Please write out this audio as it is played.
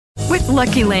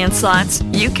Lucky Land Slots,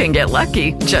 you can get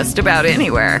lucky just about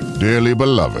anywhere. Dearly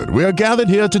beloved, we are gathered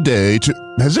here today to...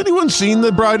 Has anyone seen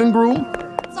the bride and groom?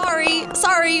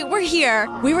 Sorry, we're here.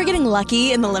 We were getting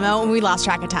lucky in the limo and we lost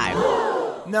track of time.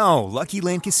 No, Lucky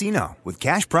Land Casino, with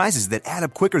cash prizes that add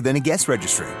up quicker than a guest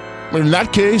registry. In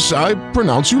that case, I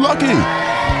pronounce you lucky.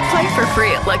 Play for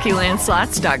free at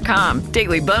LuckyLandSlots.com.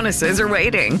 Daily bonuses are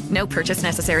waiting. No purchase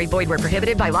necessary. Void where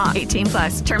prohibited by law.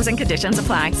 18+. Terms and conditions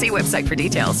apply. See website for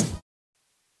details.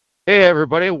 Hey,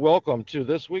 everybody. Welcome to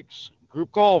this week's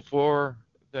group call for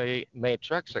the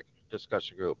Matrixic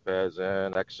discussion group, as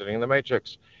in exiting the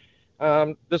Matrix.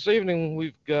 This evening,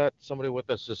 we've got somebody with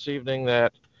us this evening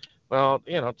that, well,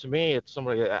 to me, it's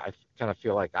somebody I kind of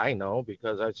feel like I know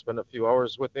because I spend a few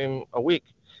hours with him a week,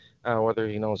 whether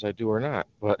he knows I do or not.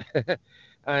 But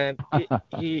and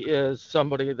he is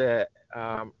somebody that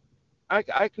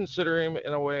I consider him,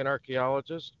 in a way, an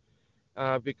archaeologist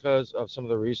because of some of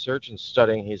the research and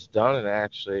studying he's done and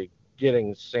actually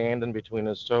getting sand in between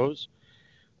his toes.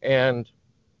 But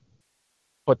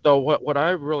though what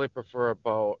I really prefer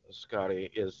about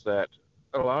Scotty is that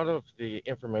a lot of the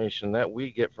information that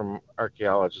we get from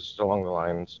archaeologists along the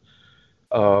lines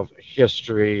of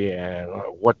history and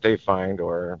what they find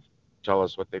or tell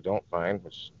us what they don't find,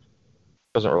 which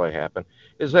doesn't really happen,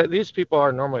 is that these people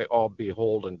are normally all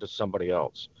beholden to somebody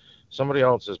else. Somebody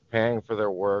else is paying for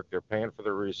their work, they're paying for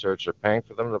their research, they're paying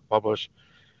for them to publish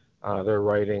their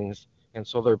writings, and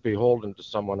so they're beholden to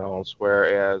someone else,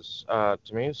 whereas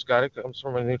to me, Scotty comes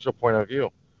from a neutral point of view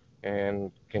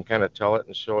and can kind of tell it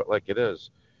and show it like it is.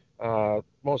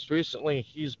 Most recently,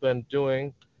 he's been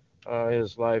doing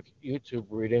his live YouTube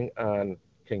reading on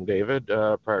King David.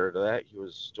 Prior to that, he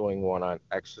was doing one on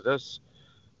Exodus.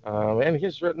 And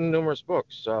he's written numerous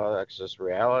books, Exodus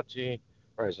Reality,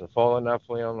 Rise and Fall of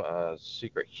Nephilim,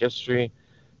 Secret History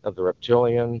of the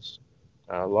Reptilians,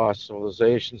 Lost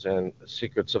Civilizations, and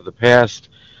Secrets of the Past.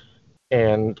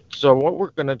 And so what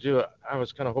we're going to do, I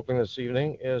was kind of hoping this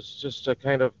evening, is just to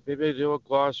kind of maybe do a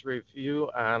glossary review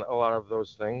on a lot of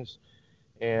those things.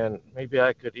 And maybe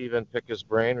I could even pick his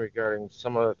brain regarding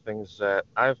some of the things that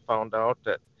I've found out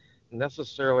that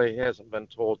necessarily hasn't been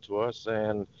told to us,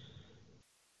 and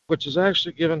which has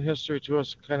actually given history to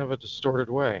us kind of a distorted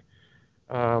way.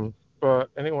 But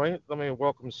anyway, let me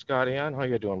welcome Scotty on. How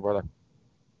you doing, brother?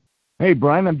 Hey,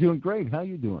 Brian, I'm doing great. How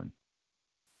you doing?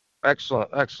 Excellent.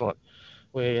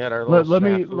 We had our little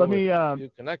let me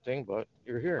you connecting, but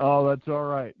you're here. Oh, that's all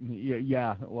right.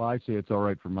 Yeah. Well, I say it's all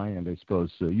right from my end, I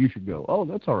suppose. You should go. Oh,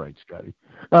 that's all right, Scotty.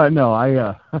 No,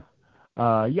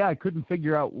 I couldn't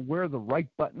figure out where the right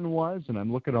button was, and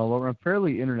I'm looking all over. I'm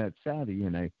fairly internet savvy,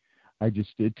 and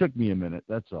it took me a minute.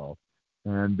 That's all.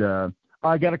 And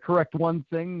I got to correct one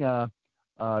thing.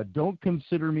 Don't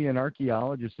consider me an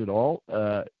archaeologist at all.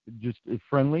 Just a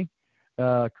friendly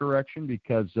correction,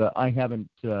 because I haven't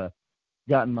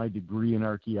gotten my degree in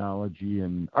archaeology,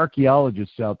 and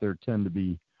archaeologists out there tend to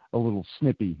be a little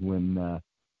snippy when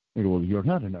they go, well, you're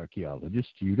not an archaeologist.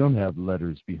 You don't have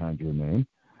letters behind your name.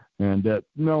 And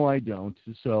no, I don't.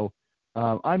 So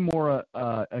I'm more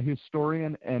a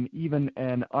historian, and even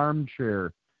an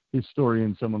armchair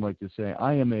historian, someone like to say.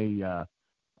 I am a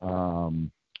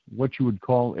what you would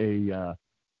call a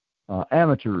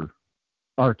amateur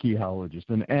archaeologist,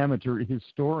 an amateur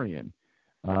historian,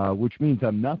 which means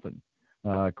I'm nothing,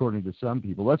 according to some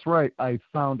people. That's right. I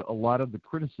found a lot of the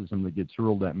criticism that gets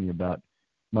hurled at me about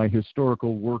my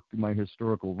historical work, my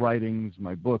historical writings,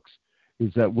 my books,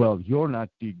 is that, well, you're not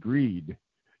degreed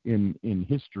in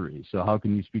history, so how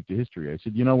can you speak to history? I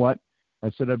said, you know what? I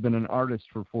said, I've been an artist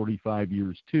for 45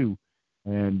 years, too,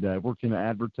 and worked in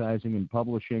advertising and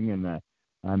publishing, and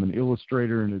I'm an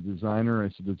illustrator and a designer. I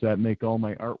said, does that make all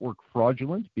my artwork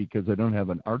fraudulent because I don't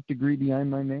have an art degree behind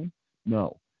my name?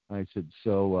 No. I said,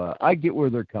 so I get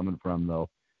where they're coming from, though.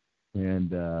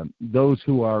 And those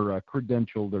who are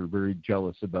credentialed are very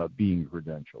jealous about being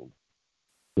credentialed.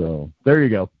 So there you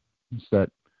go. It's that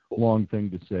long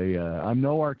thing to say. I'm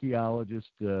no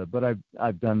archaeologist, but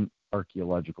I've done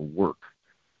archaeological work.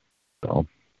 So,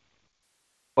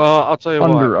 well, I'll tell you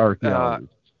under what.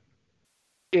 Archaeologists.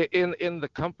 In the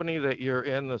company that you're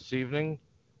in this evening,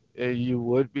 you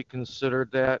would be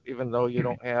considered that, even though you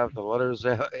don't have the letters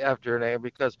after your name,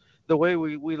 because the way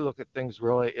we look at things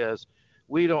really is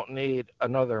we don't need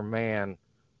another man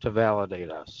to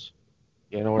validate us.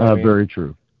 You know what I mean? Very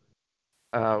true.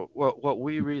 What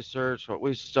we research, what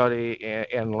we study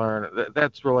and learn,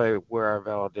 that's really where our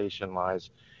validation lies.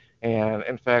 And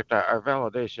in fact, our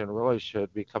validation really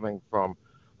should be coming from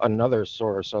another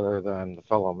source other than the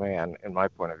fellow man, in my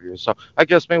point of view. So I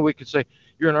guess maybe we could say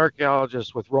you're an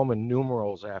archaeologist with Roman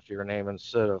numerals after your name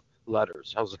instead of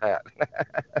letters. How's that?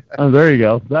 Oh, there you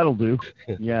go. That'll do.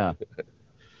 Yeah.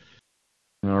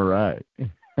 All right.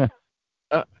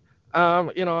 Uh,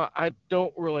 I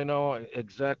don't really know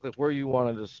exactly where you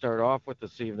wanted to start off with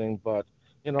this evening, but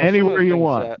some of Anywhere the you things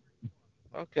want. that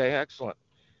okay, excellent.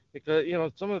 Because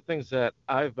some of the things that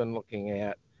I've been looking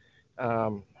at,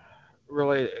 um,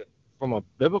 really from a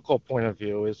biblical point of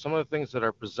view, is some of the things that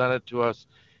are presented to us,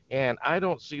 and I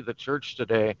don't see the church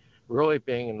today really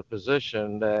being in the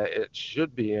position that it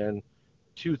should be in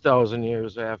 2,000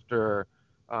 years after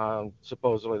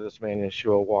supposedly this man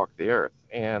Yeshua walked the earth,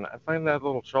 and I find that a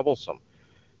little troublesome.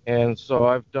 And so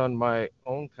I've done my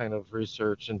own kind of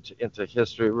research into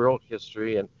history, real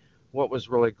history, and what was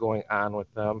really going on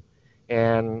with them,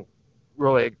 and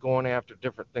really going after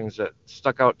different things that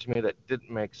stuck out to me that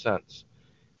didn't make sense,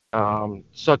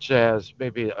 such as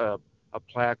maybe a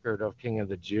placard of King of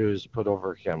the Jews put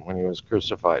over him when he was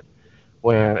crucified,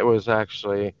 when it was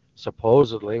actually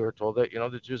supposedly we're told that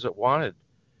the Jews that wanted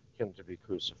him to be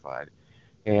crucified.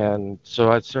 And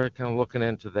so I started kind of looking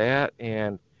into that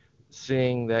and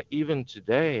seeing that even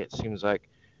today, it seems like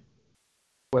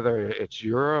whether it's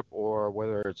Europe or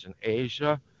whether it's in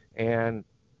Asia, and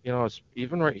it's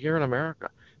even right here in America,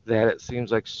 that it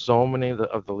seems like so many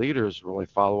of the leaders really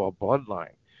follow a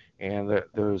bloodline, and that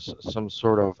there's some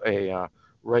sort of a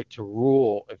right to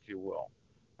rule, if you will,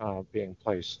 being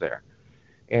placed there.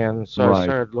 And so I Right.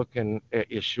 started looking at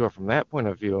Yeshua from that point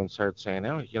of view and started saying,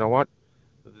 oh, you know what?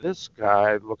 This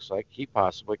guy looks like he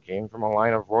possibly came from a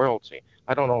line of royalty.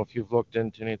 I don't know if you've looked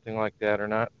into anything like that or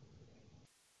not.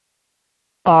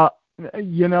 Uh,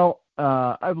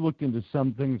 I've looked into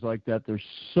some things like that. There's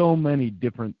so many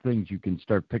different things you can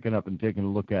start picking up and taking a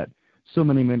look at. So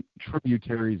many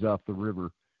tributaries off the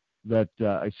river that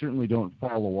I certainly don't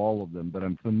follow all of them, but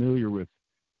I'm familiar with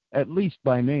at least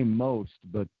by name most,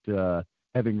 but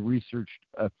having researched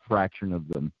a fraction of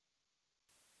them.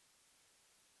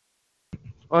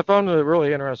 Well, I found it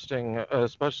really interesting,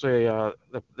 especially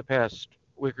the past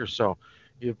week or so.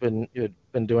 You'd been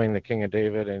doing the King of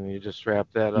David, and you just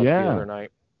wrapped that up the Yeah. other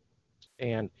night.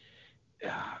 And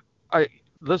I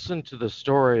listened to the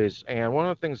stories, and one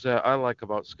of the things that I like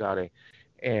about Scotty,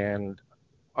 and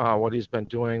what he's been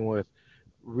doing with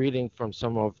reading from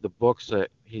some of the books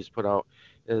that he's put out,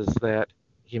 is that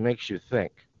he makes you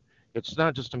think. It's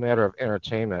not just a matter of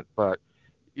entertainment, but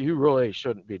you really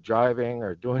shouldn't be driving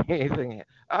or doing anything,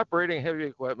 operating heavy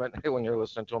equipment when you're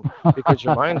listening to him, because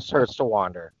your mind starts to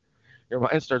wander. Your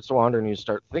mind starts to wander, and you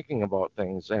start thinking about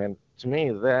things. And to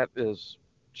me, that is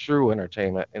true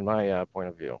entertainment in my point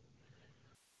of view.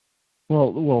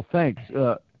 Well, thanks.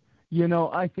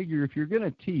 I figure if you're going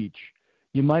to teach,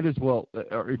 you might as well,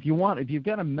 or if you've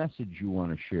got a message you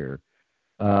want to share,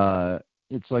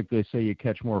 it's like they say, you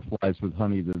catch more flies with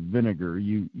honey than vinegar.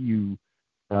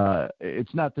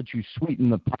 It's not that you sweeten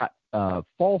the pot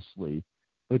falsely,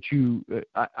 but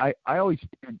I always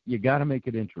figured you got to make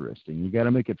it interesting. You got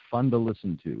to make it fun to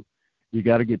listen to. You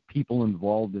got to get people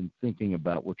involved in thinking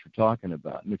about what you're talking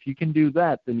about. And if you can do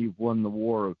that, then you've won the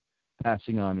war of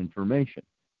passing on information.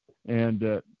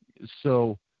 And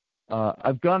so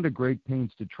I've gone to great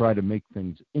pains to try to make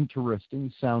things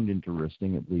interesting, sound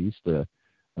interesting at least,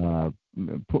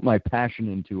 put my passion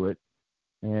into it.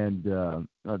 And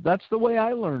that's the way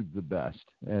I learned the best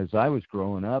as I was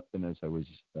growing up and as I was,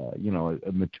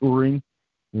 maturing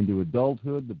into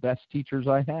adulthood. The best teachers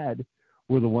I had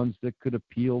were the ones that could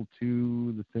appeal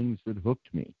to the things that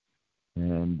hooked me.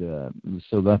 And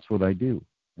so that's what I do.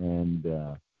 And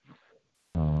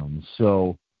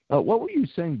what were you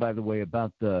saying, by the way,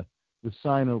 about the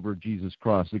sign over Jesus'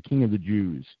 cross, the King of the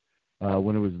Jews,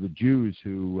 when it was the Jews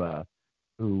who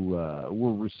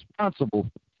were responsible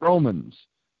for Romans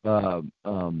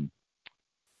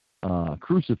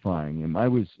crucifying him? I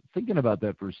was thinking about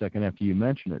that for a second after you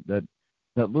mentioned it.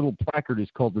 That little placard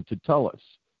is called the Tullus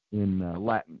in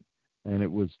Latin, and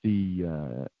it was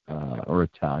or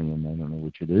Italian, I don't know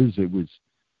which it is. It was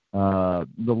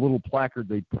the little placard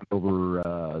they put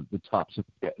over the tops of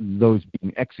those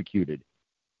being executed,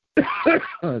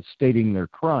 stating their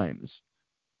crimes.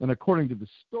 And according to the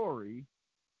story,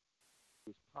 it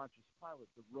was Pontius Pilate,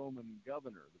 the Roman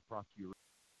governor, the procurator of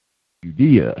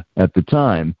Judea at the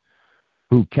time,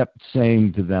 who kept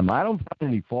saying to them, I don't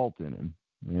find any fault in him.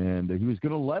 And he was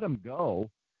going to let him go.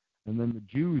 And then the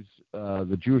Jews,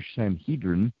 the Jewish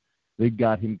Sanhedrin, they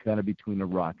got him kind of between a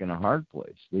rock and a hard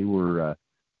place. They were,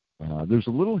 there's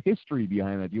a little history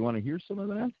behind that. Do you want to hear some of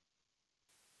that?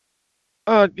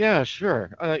 Yeah,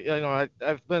 sure.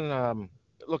 I've been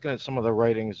looking at some of the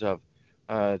writings of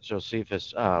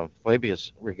Josephus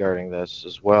Flavius regarding this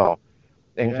as well,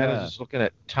 and kind of just looking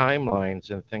at timelines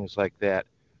and things like that.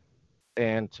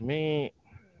 And to me,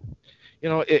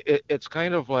 it's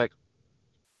kind of like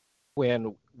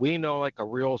when we know like a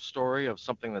real story of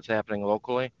something that's happening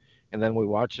locally, and then we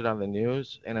watch it on the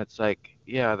news, and it's like,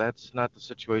 yeah, that's not the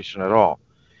situation at all.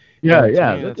 Yeah, And to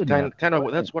yeah, me, that that's didn't happen. kind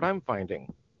of that's what I'm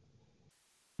finding.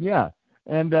 Yeah,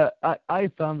 and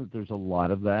I found that there's a lot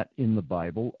of that in the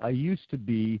Bible. I used to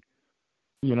be,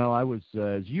 I was,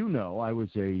 as you know, I was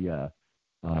a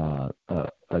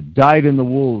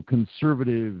dyed-in-the-wool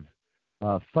conservative,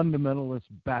 fundamentalist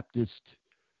Baptist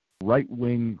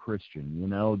right-wing Christian.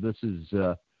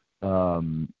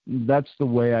 That's the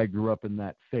way I grew up in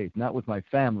that faith. Not with my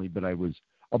family, but I was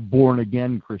a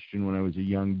born-again Christian when I was a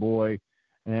young boy,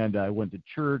 and I went to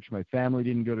church. My family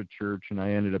didn't go to church, and I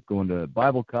ended up going to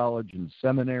Bible college and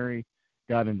seminary,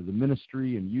 got into the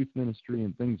ministry and youth ministry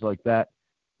and things like that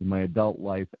in my adult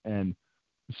life, and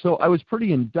so I was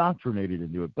pretty indoctrinated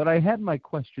into it, but I had my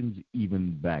questions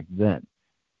even back then.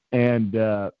 And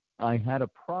I had a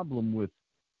problem with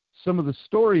some of the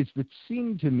stories that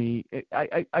seemed to me,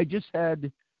 I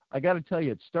got to tell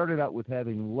you, it started out with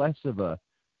having less of a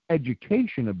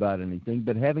education about anything,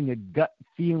 but having a gut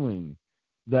feeling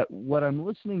that what I'm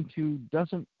listening to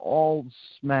doesn't all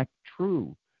smack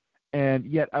true. And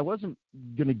yet I wasn't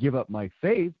going to give up my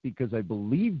faith because I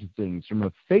believed things from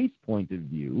a faith point of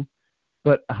view.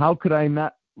 But why could I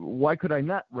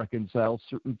not reconcile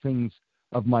certain things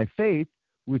of my faith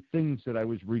with things that I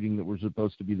was reading that were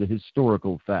supposed to be the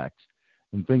historical facts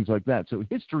and things like that? So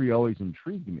history always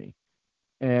intrigued me.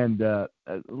 And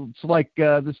it's like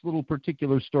this little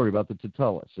particular story about the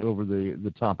Tertullus over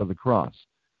the top of the cross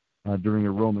during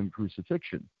a Roman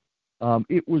crucifixion.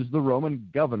 It was the Roman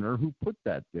governor who put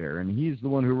that there, and he's the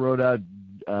one who wrote out,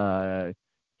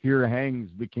 "Here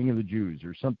hangs the King of the Jews,"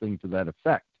 or something to that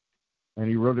effect. And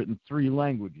he wrote it in 3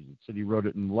 languages. It said he wrote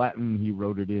it in Latin, he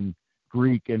wrote it in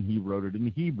Greek, and he wrote it in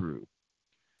Hebrew.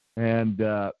 And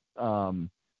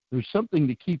there's something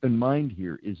to keep in mind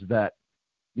here, is that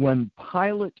when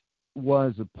Pilate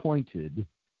was appointed,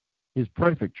 his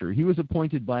prefecture, he was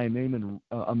appointed by a man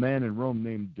in Rome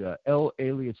named L.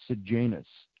 alias Sejanus.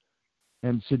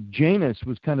 And Sejanus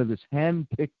was kind of this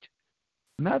hand-picked,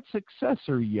 not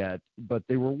successor yet, but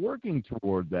they were working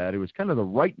toward that. It was kind of the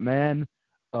right man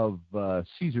of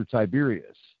Caesar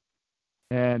Tiberius.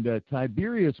 And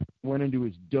Tiberius went into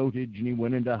his dotage, and he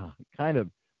went into kind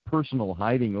of personal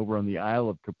hiding over on the Isle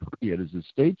of Capri at his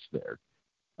estates there.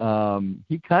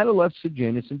 He kind of left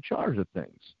Sejanus in charge of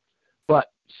things.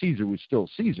 But Caesar was still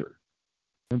Caesar.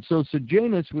 And so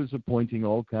Sejanus was appointing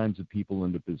all kinds of people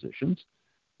into positions.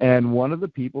 And one of the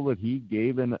people that he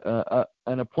gave an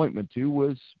appointment to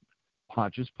was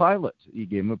Pontius Pilate. He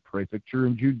gave him a prefecture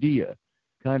in Judea,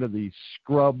 kind of the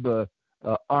scrub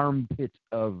armpit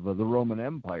of the Roman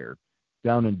Empire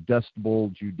down in Dust Bowl,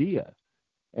 Judea.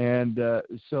 And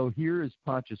so here is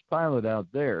Pontius Pilate out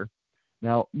there.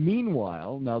 Now,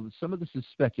 meanwhile, some of this is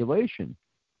speculation,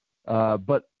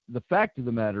 but the fact of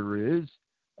the matter is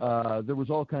there was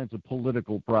all kinds of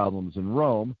political problems in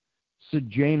Rome.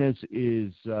 Sejanus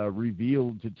is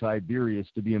revealed to Tiberius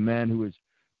to be a man who is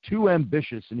too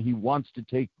ambitious, and he wants to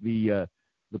take the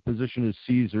position as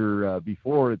Caesar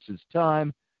before it's his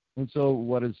time. And so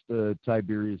what does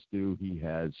Tiberius do? He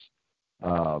has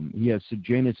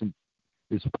Sejanus and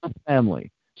his whole family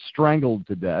strangled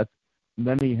to death, and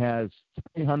then he has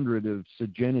 300 of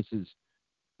Sejanus's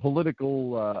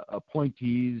political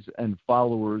appointees and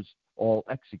followers all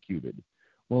executed.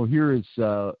 Well, here is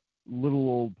little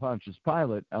old Pontius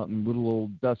Pilate out in little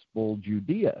old Dust Bowl,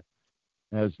 Judea,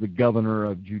 as the governor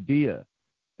of Judea.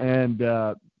 And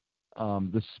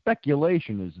the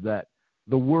speculation is that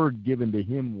the word given to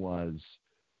him was,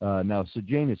 now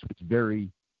Sejanus was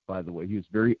he was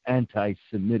very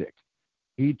anti-Semitic.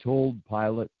 He told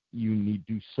Pilate, you need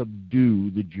to subdue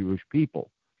the Jewish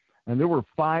people. And there were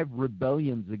 5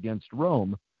 rebellions against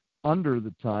Rome under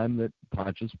the time that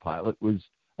Pontius Pilate was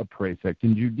a prefect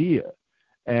in Judea.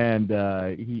 And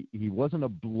he wasn't a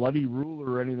bloody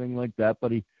ruler or anything like that,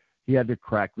 but he had to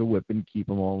crack the whip and keep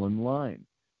them all in line.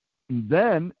 And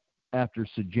then, after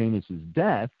Sejanus'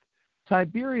 death,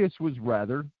 Tiberius was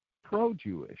rather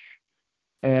pro-Jewish.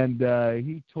 And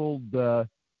he told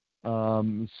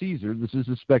Caesar, this is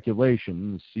a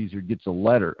speculation, Caesar gets a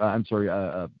letter,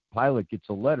 Pilate gets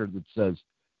a letter that says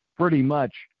pretty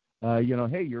much,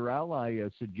 hey, your ally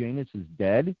Sejanus is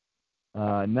dead.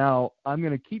 Now I'm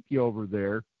going to keep you over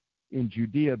there in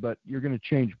Judea, but you're going to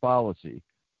change policy.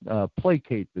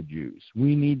 Placate the Jews.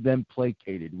 We need them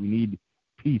placated. We need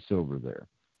peace over there.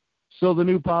 So the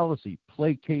new policy,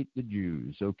 placate the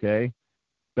Jews, okay?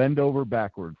 Bend over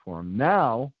backward for them.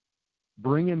 Now,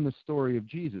 bring in the story of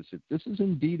Jesus. If this is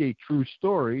indeed a true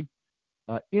story,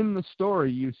 In the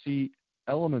story, you see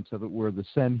elements of it where the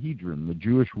Sanhedrin, the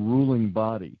Jewish ruling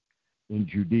body in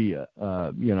Judea,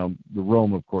 the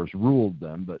Rome, of course, ruled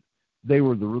them, but they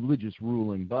were the religious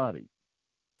ruling body.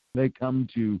 They come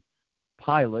to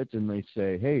Pilate and they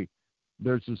say, hey,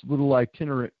 there's this little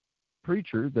itinerant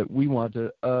preacher that we want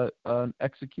an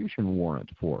execution warrant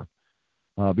for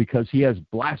because he has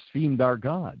blasphemed our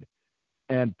God.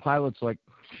 And Pilate's like,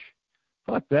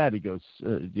 fuck that. He goes,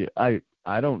 I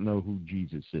don't know who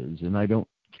Jesus is, and I don't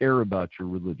care about your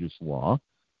religious law.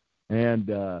 And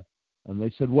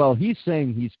they said, well, he's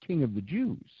saying he's king of the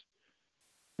Jews.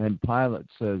 And Pilate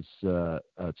says,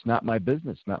 it's not my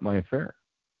business, not my affair.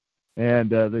 And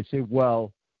they say,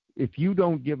 well, if you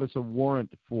don't give us a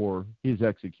warrant for his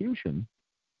execution,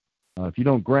 if you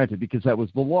don't grant it, because that was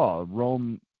the law,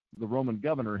 the Roman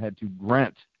governor had to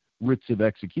grant writs of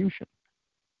execution.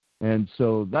 And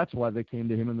so that's why they came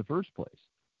to him in the first place.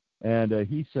 And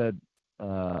he said,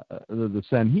 the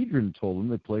Sanhedrin told him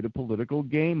they played a political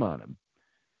game on him.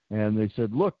 And they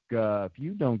said, look, if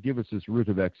you don't give us this writ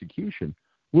of execution,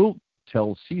 we'll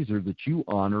tell Caesar that you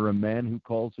honor a man who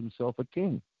calls himself a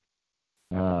king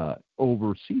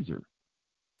over Caesar.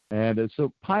 And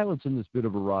so Pilate's in this bit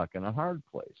of a rock and a hard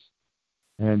place.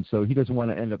 And so he doesn't want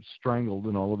to end up strangled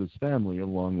and all of his family,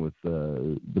 along with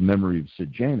the memory of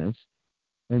Sejanus.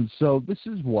 And so this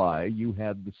is why you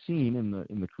had the scene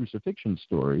in the crucifixion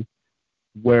story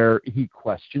where he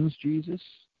questions Jesus,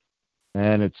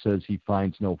 and it says he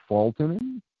finds no fault in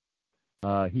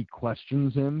him. He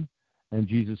questions him, and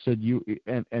Jesus said,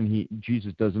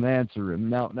 Jesus doesn't answer him.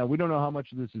 Now we don't know how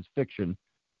much of this is fiction,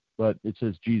 but it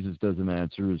says Jesus doesn't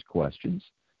answer his questions.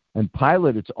 And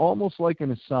Pilate, it's almost like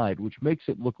an aside, which makes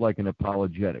it look like an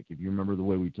apologetic. If you remember the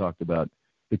way we talked about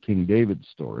the King David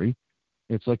story,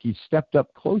 it's like he stepped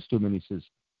up close to him and he says,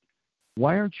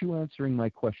 why aren't you answering my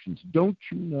questions? Don't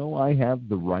you know I have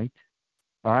the right,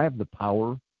 or I have the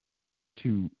power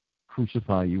to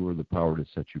crucify you, or the power to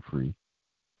set you free?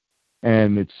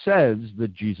 And it says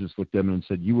that Jesus looked at him and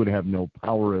said, you would have no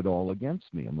power at all against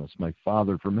me unless my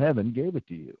Father from heaven gave it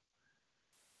to you.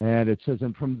 And it says,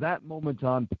 and from that moment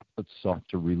on, Pilate sought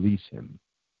to release him.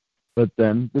 But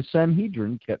then the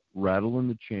Sanhedrin kept rattling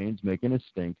the chains, making a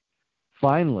stink.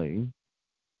 Finally,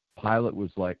 Pilate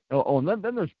was like, and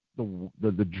then there's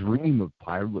the dream of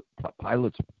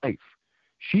Pilate's wife.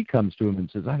 She comes to him and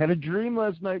says, I had a dream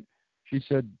last night. She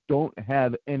said, don't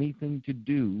have anything to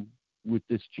do with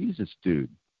this Jesus dude.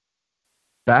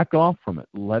 Back off from it.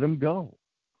 Let him go.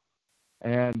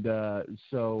 And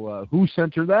so who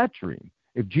sent her that dream?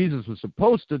 If Jesus was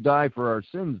supposed to die for our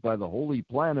sins by the holy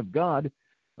plan of God,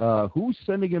 who's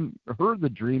sending her the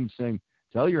dream saying,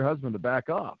 tell your husband to back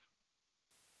off?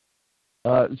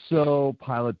 So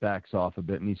Pilate backs off a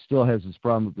bit, and he still has this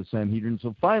problem with the Sanhedrin.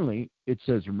 So finally, it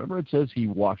says he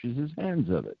washes his hands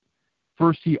of it.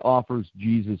 First, he offers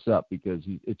Jesus up because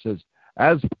it says,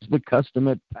 as was the custom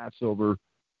at Passover,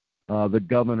 the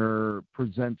governor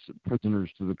presents prisoners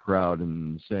to the crowd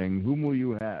and saying, whom will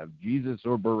you have, Jesus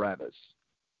or Barabbas?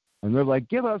 And they're like,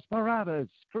 give us Barabbas,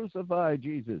 crucify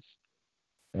Jesus.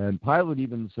 And Pilate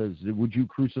even says, would you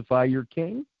crucify your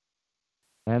king?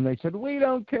 And they said, we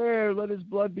don't care. Let his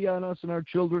blood be on us and our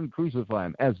children. Crucify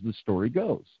him, as the story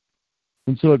goes.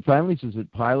 And so it finally says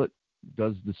that Pilate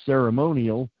does the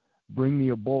ceremonial, bring me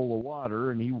a bowl of water,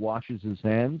 and he washes his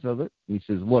hands of it. He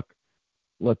says, look,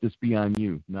 let this be on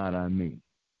you, not on me.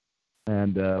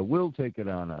 And we'll take it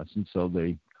on us. And so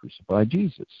they crucify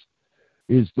Jesus,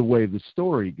 is the way the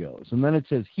story goes. And then it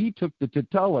says he took the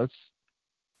titulus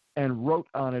and wrote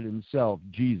on it himself,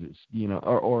 Jesus,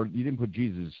 or he didn't put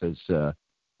Jesus, it says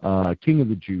King of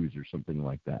the Jews or something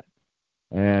like that.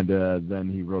 And then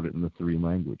he wrote it in the 3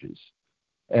 languages.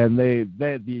 And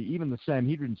even the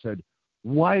Sanhedrin said,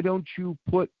 why don't you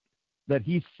put that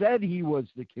he said he was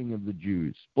the King of the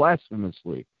Jews,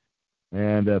 blasphemously?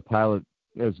 And Pilate,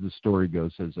 as the story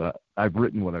goes, says, I've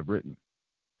written what I've written.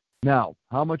 Now,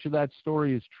 how much of that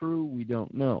story is true, we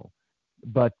don't know.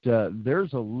 But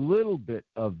there's a little bit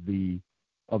of the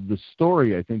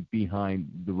story, I think, behind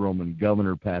the Roman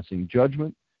governor passing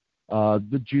judgment.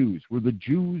 The Jews. Were the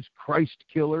Jews Christ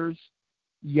killers?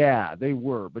 Yeah, they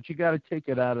were. But you got to take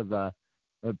it out of the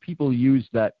people use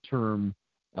that term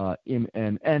in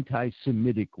an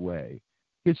anti-Semitic way.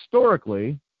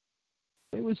 Historically,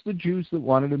 it was the Jews that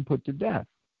wanted him put to death.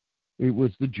 It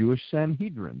was the Jewish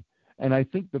Sanhedrin. And I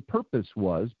think the purpose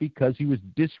was because he was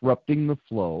disrupting the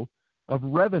flow of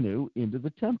revenue into the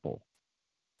temple.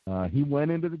 He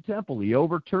went into the temple. He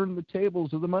overturned the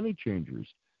tables of the money changers.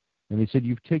 And he said,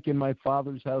 you've taken my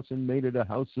father's house and made it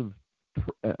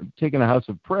taken a house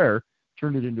of prayer,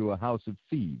 turned it into a house of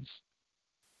thieves.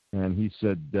 And he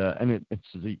said, it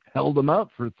says he held them out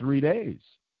for 3 days,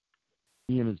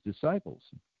 he and his disciples.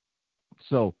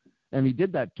 So, and he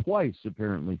did that twice,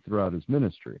 apparently, throughout his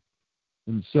ministry.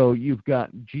 And so you've got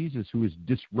Jesus, who is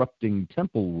disrupting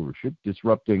temple worship,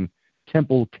 disrupting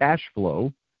temple cash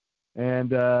flow, and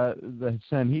the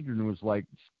Sanhedrin was like,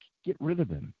 get rid of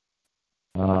him.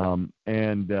 Once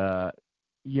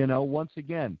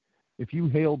again, if you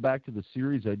hail back to the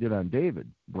series I did on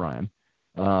David, Brian,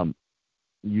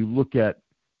 you look at,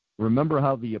 remember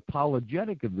how the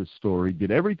apologetic of the story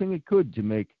did everything it could to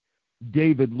make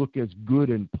David look as good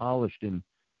and polished and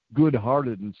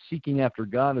good-hearted and seeking after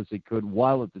God as it could,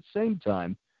 while at the same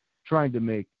time trying to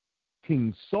make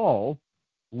King Saul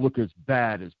look as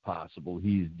bad as possible.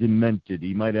 He's demented.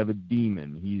 He might have a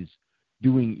demon. He's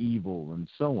doing evil, and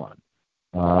so on.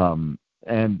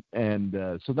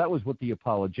 So that was what the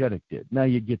apologetic did. Now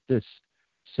you get this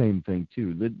same thing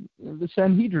too. The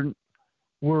Sanhedrin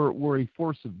were a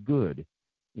force of good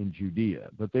in Judea,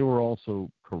 but they were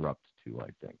also corrupt too,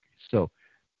 I think. So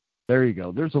there you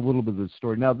go. There's a little bit of the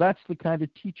story. Now that's the kind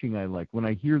of teaching I like. When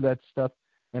I hear that stuff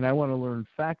and I want to learn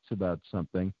facts about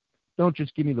something, don't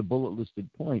just give me the bullet-listed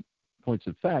points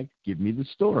of fact. Give me the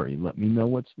story. Let me know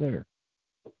what's there.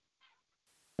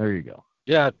 There you go.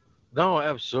 Yeah, no,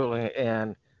 absolutely,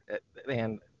 and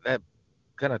that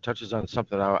kind of touches on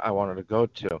something I wanted to go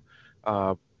to,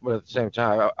 but at the same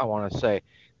time, I want to say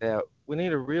that we need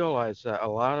to realize that a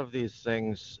lot of these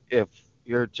things, if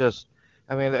you're just,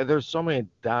 there's so many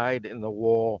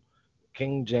dyed-in-the-wool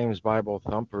King James Bible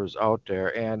thumpers out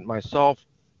there, and myself,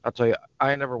 I'll tell you,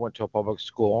 I never went to a public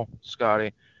school,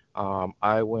 Scotty.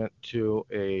 I went to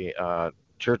a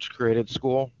church-created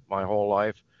school my whole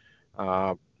life.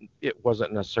 It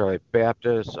wasn't necessarily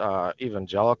Baptist,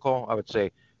 evangelical. I would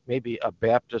say maybe a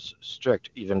Baptist strict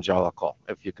evangelical,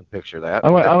 if you can picture that.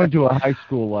 I went to a high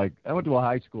school like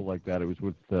that. It was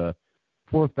with the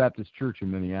Fourth Baptist Church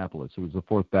in Minneapolis. It was the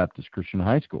Fourth Baptist Christian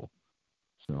High School.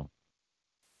 So.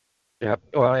 Yeah,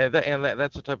 well,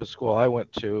 that's the type of school I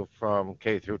went to from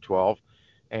K through 12,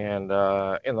 and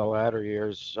in the latter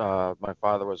years, my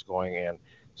father was going and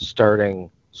starting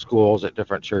schools at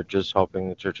different churches, helping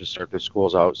the churches start their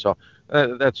schools out. So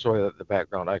that's sort of the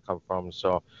background I come from.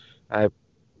 So I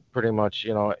pretty much,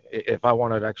 if I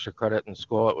wanted extra credit in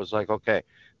school, it was like, okay,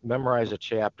 memorize a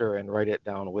chapter and write it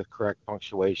down with correct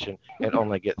punctuation and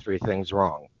only get 3 things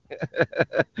wrong.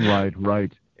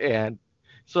 Right. And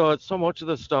so it's so much of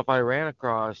the stuff I ran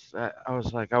across, I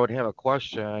was like, I would have a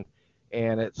question,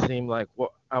 and it seemed like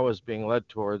what I was being led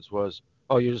towards was,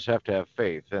 oh, you just have to have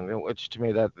faith, and which to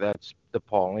me that's the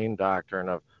Pauline doctrine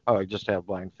of, oh, you just have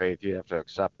blind faith, you have to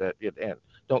accept it, and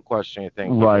don't question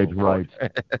anything. Right.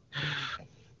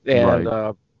 And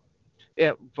but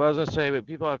I was gonna say, but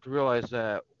people have to realize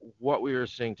that what we are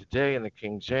seeing today in the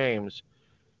King James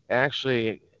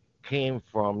actually came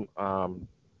from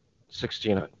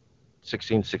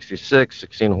 1666,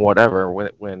 16 whatever,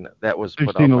 when that was put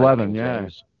out by King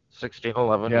James.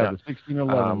 1611, yeah. The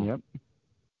 1611, yep.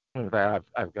 In fact,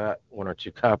 I've got 1 or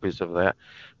 2 copies of that.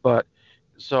 But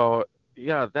so,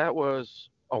 yeah, that was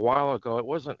a while ago. It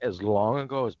wasn't as long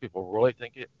ago as people really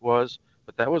think it was,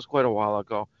 but that was quite a while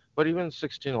ago. But even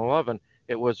 1611,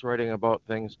 it was writing about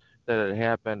things that had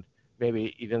happened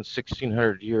maybe even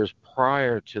 1600 years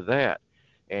prior to that.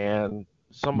 And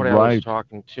somebody I was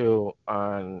talking to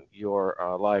on your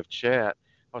live chat,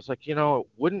 I was like,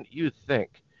 wouldn't you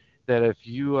think that if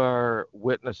you are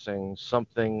witnessing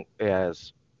something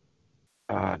as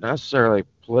not necessarily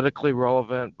politically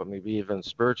relevant, but maybe even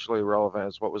spiritually relevant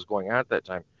as what was going on at that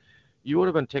time, you would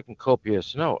have been taking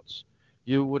copious notes.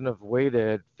 You wouldn't have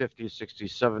waited 50, 60,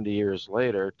 70 years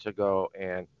later to go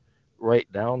and write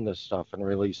down this stuff and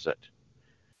release it.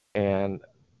 And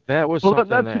that was something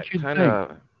that kind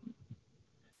of...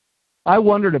 I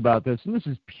wondered about this, and this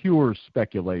is pure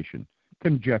speculation,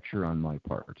 conjecture on my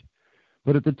part.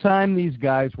 But at the time these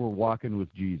guys were walking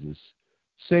with Jesus,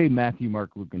 say Matthew, Mark,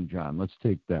 Luke, and John. Let's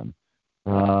take them.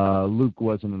 Luke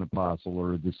wasn't an apostle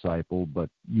or a disciple,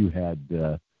 but you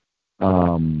had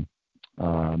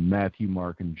Matthew,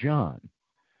 Mark, and John.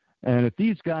 And if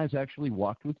these guys actually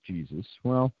walked with Jesus,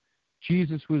 well,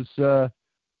 Jesus was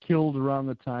killed around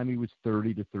the time he was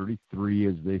 30 to 33,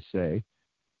 as they say.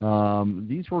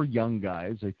 These were young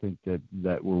guys, I think,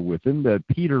 that were with him.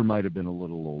 Peter might have been a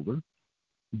little older.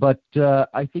 But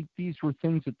I think these were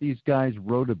things that these guys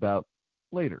wrote about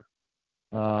later.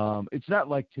 It's not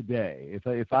like today.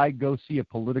 If I go see a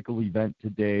political event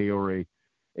today or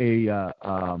a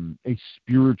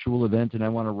spiritual event and I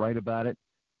want to write about it,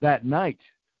 that night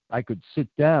I could sit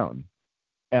down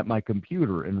at my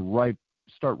computer and write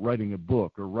start writing a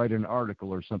book or write an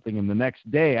article or something, and the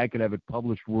next day I could have it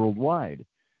published worldwide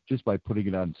just by putting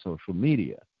it on social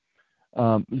media.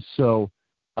 Back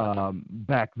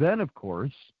then, of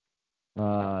course,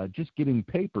 just getting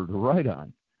paper to write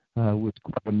on was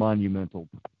quite a monumental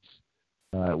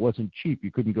price. It wasn't cheap.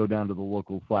 You couldn't go down to the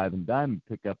local 5 and dime and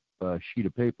pick up a sheet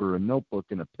of paper, a notebook,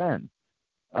 and a pen.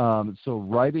 So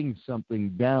writing something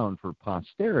down for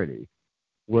posterity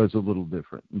was a little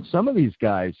different. And some of these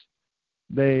guys,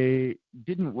 they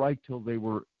didn't write till they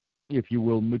were, if you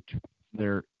will, mature in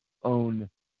their own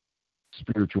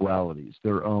spiritualities,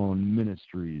 their own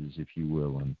ministries, if you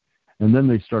will. And then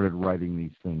they started writing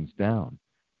these things down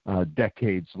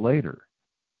decades later.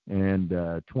 And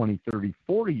 20, 30,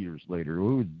 40 years later, it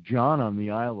was John on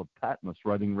the Isle of Patmos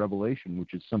writing Revelation,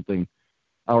 which is something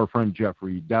our friend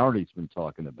Jeffrey Dougherty's been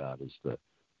talking about, is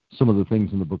some of the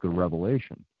things in the book of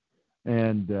Revelation.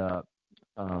 And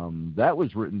that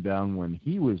was written down when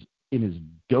he was in his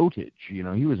dotage.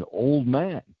 He was an old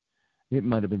man. It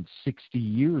might have been 60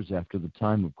 years after the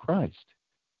time of Christ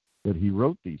that he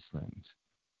wrote these things.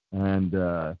 And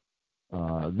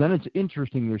then it's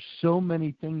interesting. There's so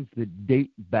many things that date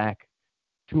back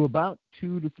to about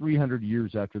 200 to 300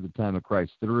 years after the time of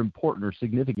Christ that are important or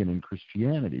significant in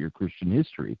Christianity or Christian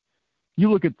history.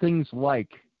 You look at things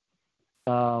like,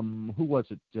 who was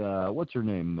it? What's her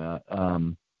name?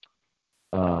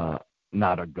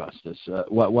 Not Augustus.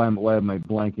 Why am I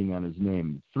blanking on his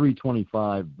name?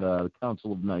 325, the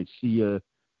Council of Nicaea.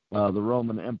 The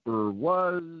Roman Emperor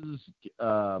was...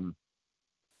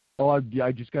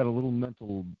 I just got a little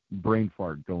mental brain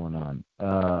fart going on.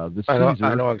 The Caesar.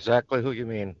 I know exactly who you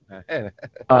mean. It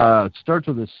starts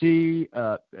with a C.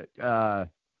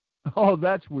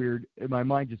 That's weird. My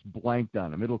mind just blanked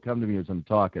on him. It'll come to me as I'm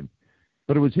talking.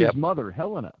 But it was his mother,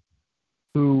 Helena,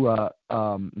 who, I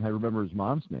remember his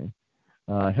mom's name,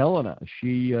 Helena.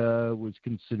 She was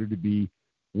considered to be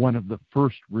one of the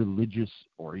first religious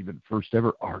or even first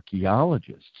ever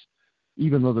archaeologists,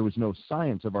 even though there was no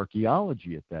science of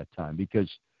archaeology at that time,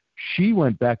 because she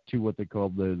went back to what they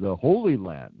called the Holy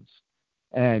Lands,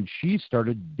 and she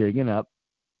started digging up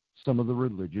some of the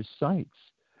religious sites.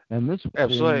 And this was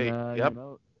absolutely,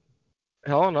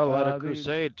 Helena led a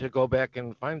crusade to go back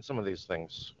and find some of these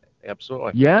things.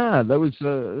 Absolutely. Yeah, that was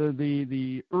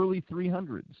the early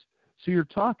 300s. So you're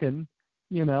talking,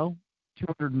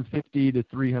 250 to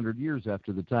 300 years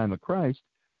after the time of Christ.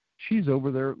 She's over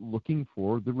there looking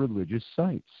for the religious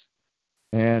sites.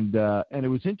 And it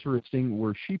was interesting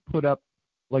where she put up,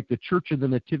 like, the Church of the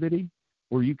Nativity,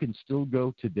 where you can still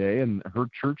go today, and her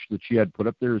church that she had put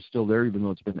up there is still there, even though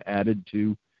it's been added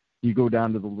to. You go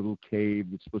down to the little cave.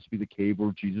 It's supposed to be the cave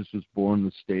where Jesus was born,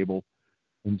 the stable,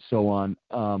 and so on.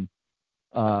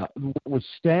 What was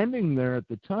standing there at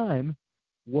the time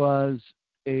was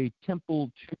a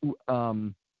temple to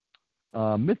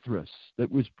Mithras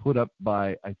that was put up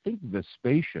by, I think,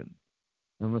 Vespasian.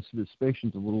 Unless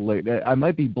Vespasian's a little late. I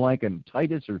might be blanking.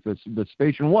 Titus or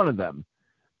Vespasian, one of them,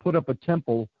 put up a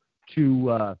temple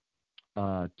to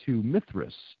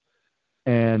Mithras.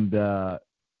 And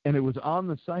it was on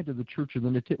the site of the Church of the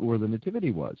Nativity, where the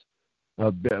Nativity was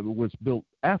built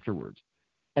afterwards.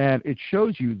 And it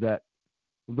shows you that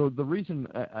the reason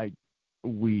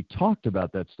we talked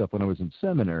about that stuff when I was in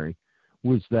seminary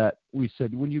was that we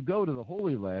said when you go to the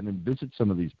Holy Land and visit some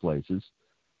of these places,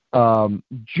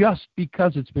 just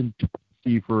because it's been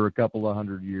touristy for a couple of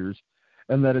hundred years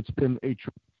and that it's been a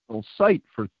traditional site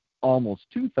for almost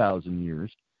 2,000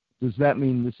 years, does that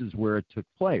mean this is where it took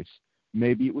place?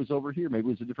 Maybe it was over here. Maybe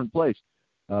it was a different place.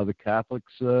 The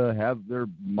Catholics have their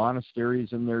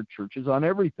monasteries and their churches on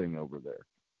everything over there.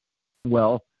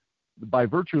 Well, by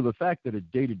virtue of the fact that it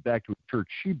dated back to a church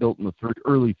she built in the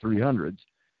early 300s,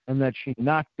 and that she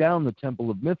knocked down the Temple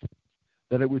of Mithras,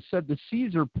 that it was said the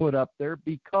Caesar put up there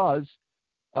because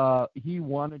he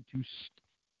wanted to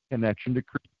connection to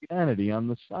Christianity on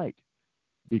the site,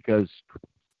 because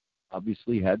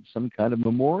obviously had some kind of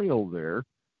memorial there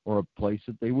or a place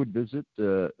that they would visit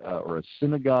or a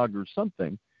synagogue or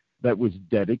something that was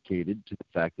dedicated to the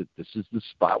fact that this is the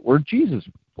spot where Jesus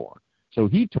was born. So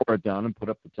he tore it down and put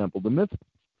up the temple to Mithras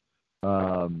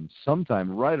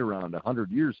sometime right around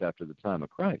 100 years after the time of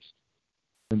Christ.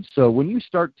 And so when you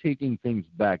start taking things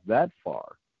back that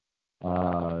far,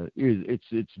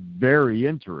 it's very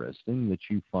interesting that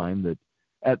you find that,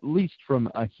 at least from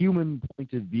a human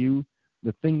point of view,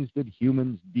 the things that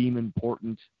humans deem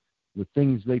important, the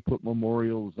things they put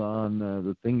memorials on,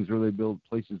 the things where they build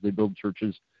places, they build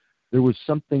churches, there was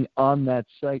something on that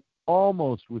site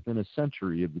almost within a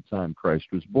century of the time Christ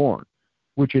was born,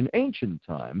 which in ancient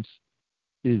times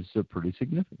is pretty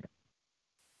significant.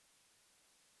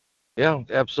 Yeah,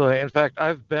 absolutely. In fact,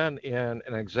 I've been in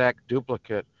an exact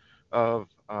duplicate of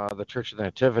the Church of the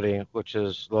Nativity, which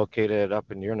is located up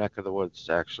in your neck of the woods,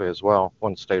 actually, as well,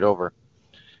 one state over.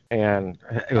 And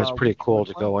it was pretty cool Which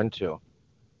to one? go into.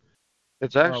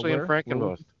 It's actually in Where? Where was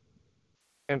Frankenmuth.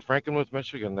 it? In Frankenmuth,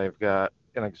 Michigan, they've got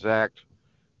an exact,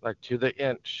 like to the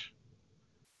inch,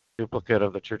 duplicate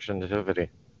of the Church of the Nativity.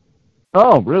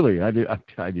 Oh, really? I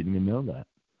didn't even know that.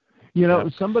 You Yeah. know,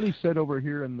 somebody said over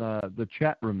here in the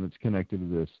chat room that's connected to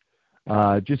this,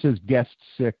 just as guest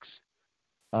 6,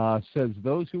 says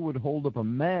those who would hold up a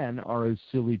man are as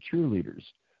silly cheerleaders.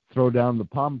 Throw down the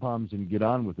pom-poms and get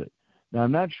on with it. Now,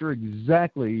 I'm not sure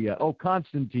exactly.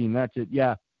 Constantine, that's it.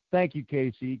 Yeah, thank you,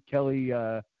 Casey. Kelly,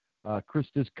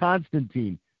 Christus,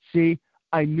 Constantine. See,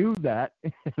 I knew that,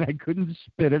 and I couldn't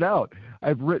spit it out.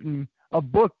 I've written a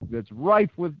book that's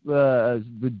rife with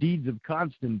the deeds of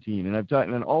Constantine, and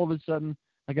and all of a sudden,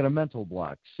 I got a mental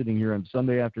block sitting here on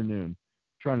Sunday afternoon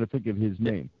trying to think of his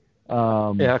name.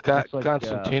 Yeah, It's like,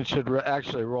 Constantine should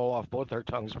actually roll off both our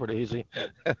tongues pretty easy.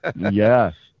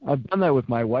 yeah, I've done that with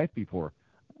my wife before.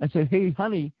 I said, "Hey,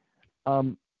 honey,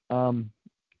 um, um,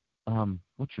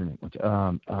 what's your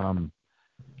name?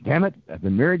 Damn it, I've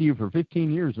been married to you for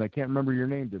 15 years and I can't remember your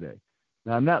name today."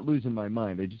 Now I'm not losing my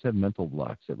mind. I just have mental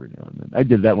blocks every now and then. I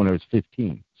did that when I was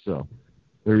 15. So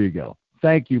there you go.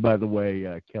 Thank you, by the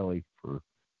way, Kelly, for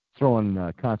throwing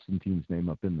Constantine's name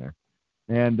up in there.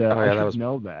 And Oh yeah, I should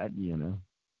know that, that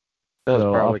was So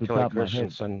off probably the Kelly top of my head.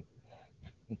 Christensen.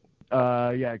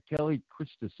 Yeah, Kelly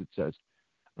Christus, it says.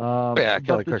 Yeah,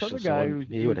 Kelly But this other Christensen guy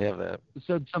he would have that.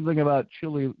 said something about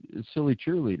silly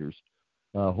cheerleaders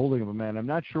holding up a man. I'm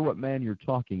not sure what man you're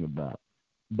talking about,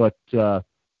 but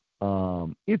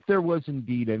if there was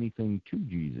indeed anything to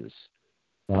Jesus,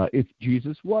 if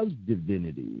Jesus was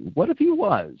divinity, what if he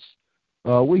was?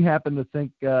 We happen to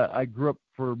think I grew up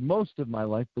for most of my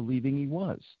life believing he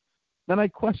was. Then I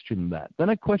questioned that. Then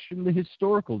I questioned the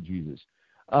historical Jesus.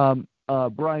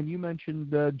 Brian, you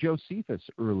mentioned Josephus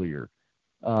earlier.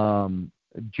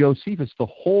 Josephus, the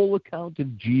whole account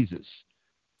of Jesus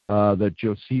that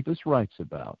Josephus writes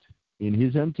about in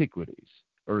his Antiquities,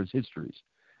 or his Histories,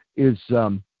 is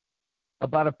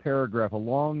about a paragraph, a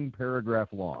long paragraph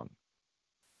long.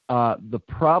 The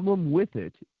problem with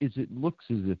it is it looks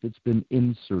as if it's been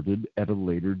inserted at a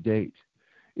later date.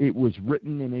 It was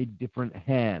written in a different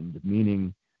hand,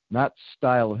 meaning not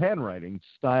style of handwriting,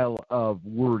 style of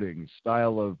wording,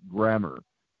 style of grammar.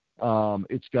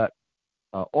 It's got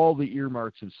all the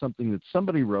earmarks of something that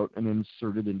somebody wrote and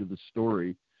inserted into the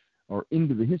story or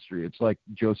into the history. It's like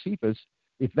Josephus.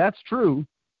 If that's true,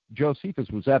 Josephus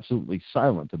was absolutely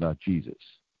silent about Jesus,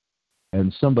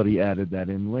 and somebody added that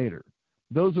in later.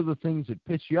 Those are the things that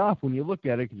piss you off when you look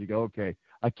at it, because you go, okay,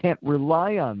 I can't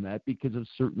rely on that because of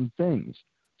certain things,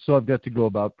 so I've got to go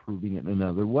about proving it in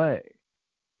another way.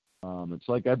 It's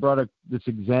like I brought this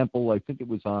example, I think it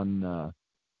was on,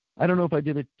 I don't know if I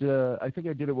did it, I think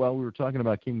I did it while we were talking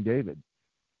about King David.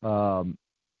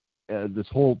 This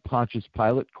whole Pontius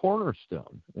Pilate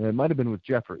cornerstone. It might have been with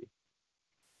Jeffrey.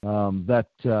 That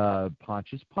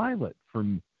Pontius Pilate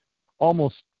from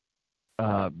almost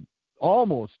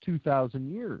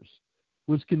 2,000 years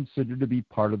was considered to be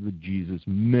part of the Jesus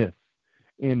myth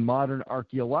in modern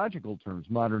archaeological terms,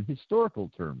 modern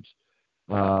historical terms.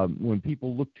 When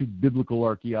people look to biblical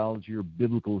archaeology or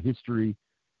biblical history,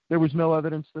 there was no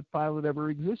evidence that Pilate ever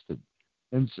existed,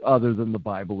 and other than the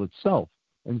Bible itself.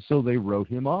 And so they wrote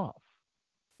him off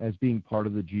as being part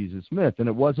of the Jesus myth. And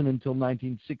it wasn't until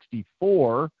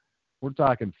 1964, we're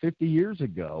talking 50 years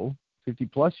ago, 50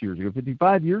 plus years ago,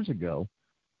 55 years ago,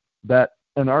 that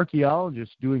an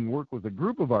archaeologist doing work with a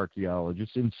group of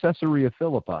archaeologists in Caesarea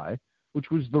Philippi,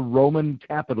 which was the Roman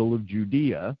capital of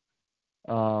Judea,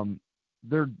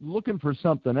 they're looking for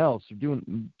something else. They're doing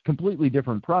a completely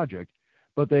different project,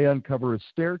 but they uncover a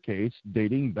staircase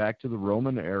dating back to the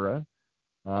Roman era,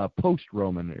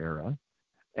 post-Roman era,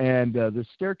 and the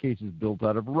staircase is built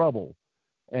out of rubble.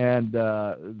 And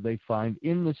they find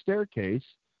in the staircase,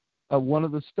 one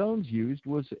of the stones used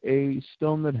was a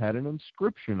stone that had an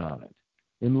inscription on it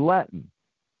in Latin.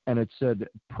 And it said,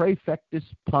 Praefectus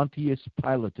Pontius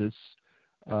Pilatus,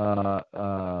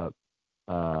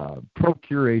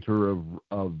 procurator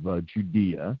of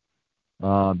Judea,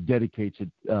 dedicates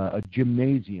a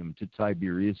gymnasium to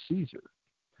Tiberius Caesar.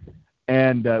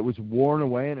 And it was worn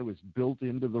away, and it was built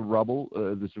into the rubble.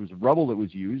 This was rubble that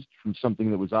was used from something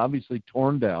that was obviously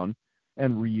torn down,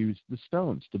 and reused the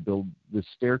stones to build this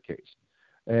staircase.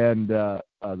 And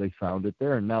they found it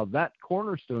there. And now that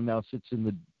cornerstone now sits in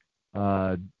the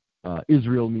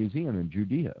Israel Museum in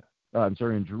Judea.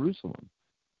 In Jerusalem.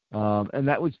 And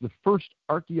that was the first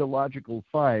archaeological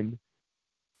find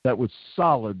that was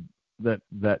solid, that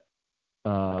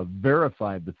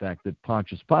verified the fact that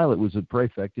Pontius Pilate was a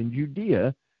prefect in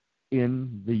Judea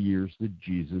in the years that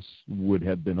Jesus would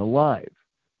have been alive.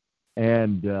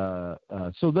 And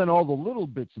so then all the little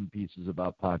bits and pieces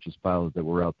about Pontius Pilate that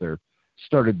were out there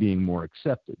started being more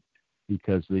accepted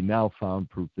because they now found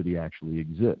proof that he actually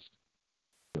exists.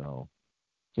 So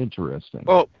it's interesting.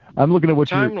 Well, I'm looking at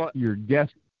what your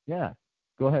guest. Yeah,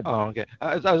 go ahead. Oh, okay.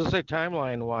 I was going to say,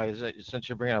 timeline-wise, since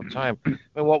you're bringing up time, I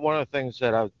mean, one of the things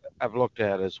that I've looked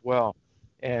at as well,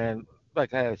 and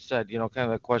like I said, kind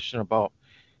of the question about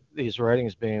these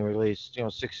writings being released,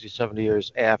 60, 70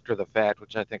 years after the fact,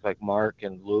 which I think like Mark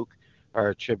and Luke are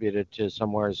attributed to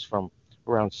somewhere from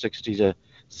around 60 to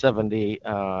 70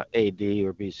 AD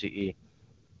or BCE.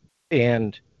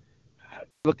 And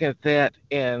looking at that,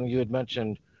 and you had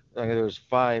mentioned there was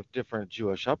 5 different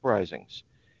Jewish uprisings.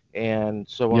 And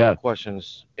so one of the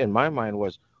questions in my mind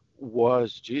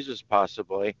was Jesus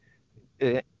possibly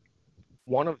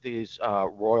one of these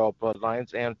royal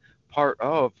bloodlines and part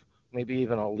of maybe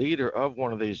even a leader of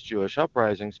one of these Jewish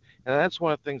uprisings? And that's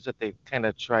one of the things that they kind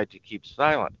of tried to keep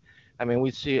silent. I mean,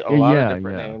 we see a lot of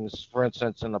different names, for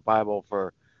instance, in the Bible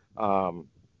for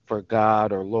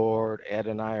God or Lord,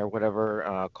 Adonai or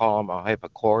whatever, call him a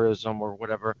hypocorism or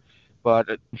whatever. But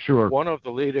one of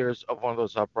the leaders of one of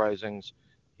those uprisings,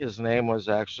 his name was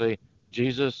actually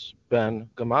Jesus ben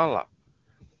Gamala.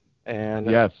 And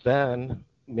Ben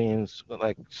means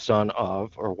like son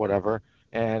of or whatever.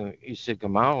 And you see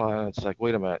Gamala, and it's like,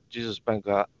 wait a minute, Jesus ben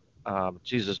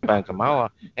Gamala.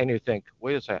 And you think,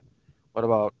 wait a second, what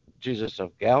about Jesus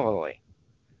of Galilee?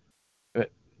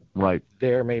 Right.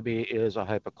 There maybe is a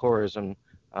hypocorism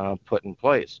put in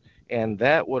place. And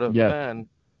that would have been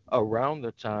around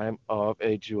the time of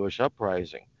a Jewish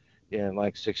uprising in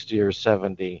like 60 or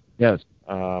 70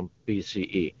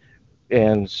 BCE.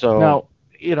 And so,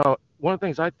 one of the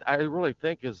things I really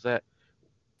think is that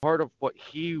part of what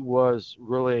he was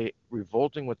really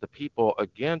revolting with the people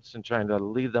against and trying to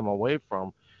lead them away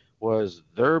from was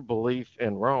their belief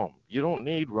in Rome. You don't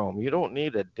need Rome. You don't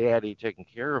need a daddy taking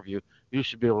care of you. You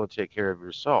should be able to take care of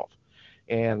yourself.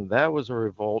 And that was a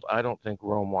revolt I don't think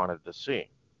Rome wanted to see.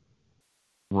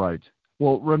 Right.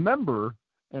 Well, remember,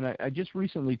 and I just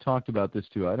recently talked about this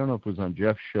too. I don't know if it was on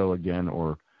Jeff's show again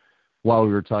or while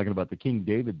we were talking about the King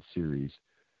David series.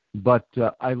 But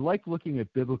I like looking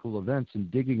at biblical events and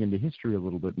digging into history a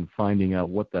little bit and finding out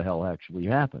what the hell actually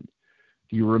happened.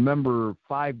 Do you remember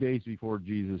 5 days before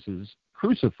Jesus is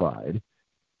crucified,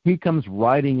 he comes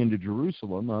riding into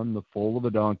Jerusalem on the foal of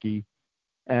a donkey,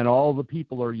 and all the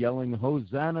people are yelling,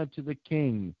 "Hosanna to the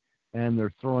King," and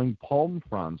they're throwing palm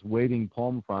fronds, waving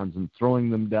palm fronds and throwing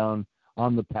them down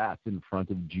on the path in front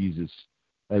of Jesus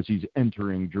as he's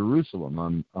entering Jerusalem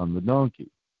on the donkey.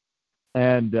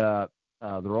 And they're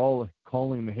all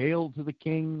calling him, "Hail to the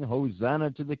King,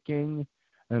 Hosanna to the King,"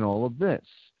 and all of this.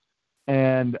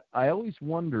 And I always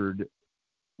wondered,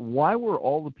 why were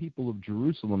all the people of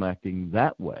Jerusalem acting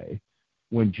that way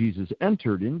when Jesus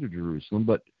entered into Jerusalem?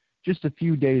 But just a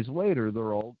few days later,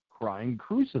 they're all crying,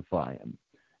 "Crucify him.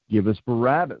 Give us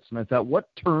Barabbas." And I thought,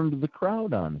 what turned the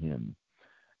crowd on him?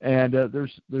 And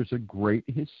there's a great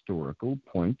historical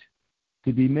point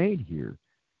to be made here,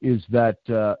 is that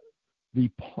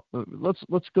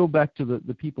let's go back to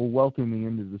the people welcoming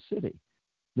into the city.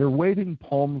 They're waving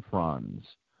palm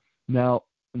fronds now,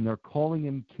 and they're calling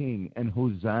him King and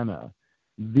Hosanna.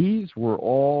 These were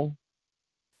all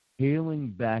hailing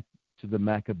back to the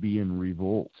Maccabean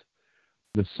revolt.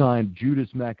 The sign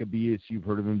Judas Maccabeus, you've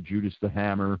heard of him, Judas the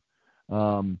Hammer,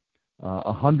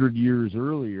 100 years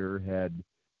earlier had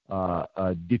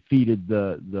defeated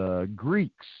the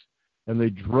Greeks, and they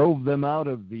drove them out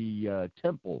of the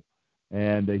temple.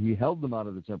 And he held them out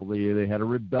of the temple. They had a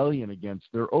rebellion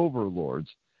against their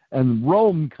overlords. And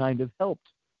Rome kind of helped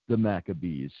the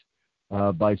Maccabees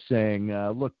by saying,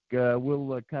 look,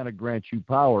 we'll kind of grant you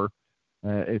power.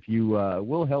 If you,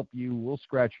 we'll help you, we'll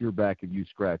scratch your back if you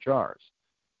scratch ours.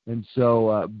 And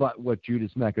so, but what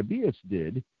Judas Maccabeus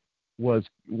did was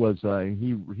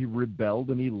he rebelled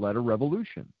and he led a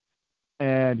revolution.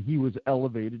 And he was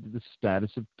elevated to the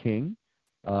status of king.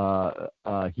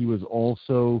 He was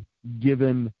also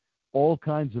given all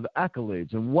kinds of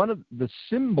accolades. And one of the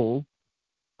symbol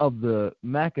of the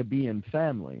Maccabean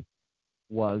family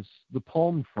was the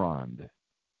palm frond.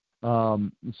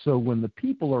 So when the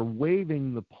people are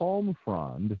waving the palm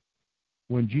frond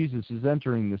when Jesus is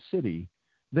entering the city,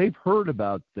 they've heard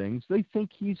about things. They think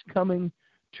he's coming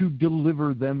to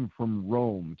deliver them from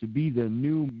Rome, to be the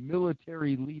new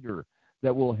military leader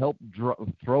that will help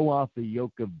throw off the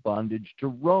yoke of bondage to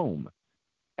Rome.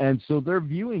 And so they're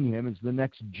viewing him as the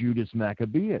next Judas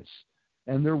Maccabeus.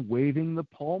 And they're waving the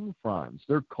palm fronds.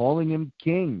 They're calling him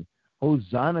king.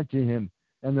 Hosanna to him.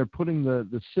 And they're putting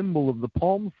the symbol of the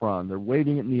palm frond. They're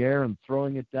waving it in the air and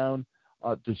throwing it down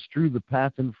to strew the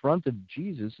path in front of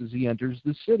Jesus as he enters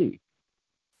the city.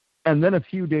 And then a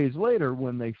few days later,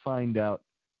 when they find out,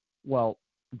 well,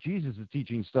 Jesus is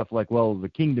teaching stuff like, well, the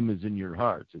kingdom is in your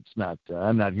hearts. It's not,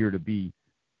 I'm not here to be,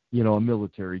 a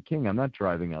military king. I'm not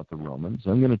driving out the Romans.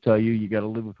 I'm going to tell you, you got to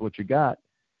live with what you got.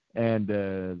 And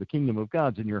the kingdom of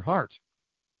God's in your heart.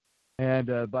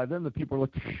 And by then the people are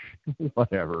like,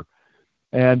 whatever.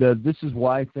 And this is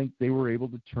why I think they were able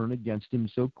to turn against him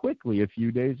so quickly a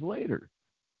few days later,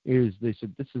 is they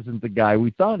said, this isn't the guy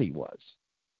we thought he was.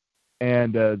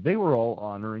 And they were all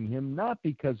honoring him, not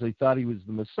because they thought he was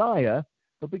the Messiah,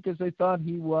 but because they thought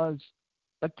he was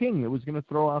a king that was going to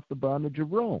throw off the bondage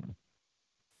of Rome.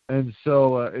 And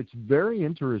so it's very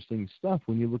interesting stuff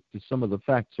when you look to some of the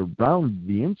facts around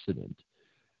the incident,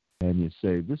 and you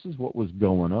say, this is what was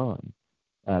going on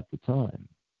at the time.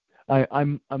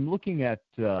 I'm looking at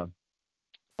some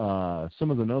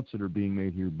of the notes that are being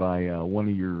made here by one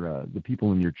of the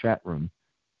people in your chat room,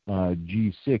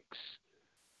 G6.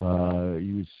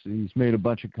 He's made a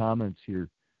bunch of comments here,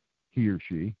 he or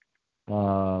she,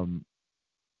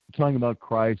 talking about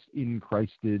Christ, in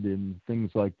Christed, and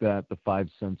things like that, the five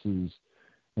senses,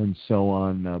 and so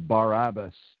on.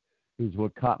 Barabbas is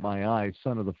what caught my eye,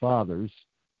 son of the fathers.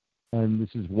 And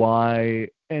this is why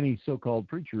any so-called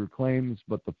preacher who claims,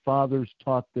 but the fathers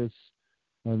taught this,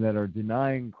 and that are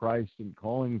denying Christ and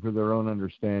calling for their own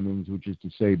understandings, which is to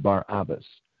say Barabbas.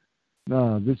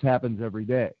 No, this happens every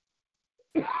day.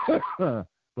 But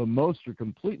most are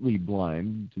completely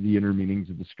blind to the inner meanings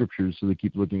of the scriptures, so they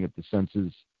keep looking at the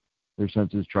senses, their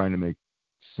senses trying to make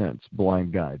sense,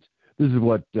 blind guides. This is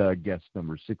what guest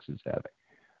number 6 is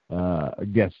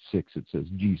having. Guest 6, it says,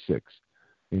 G6.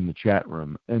 In the chat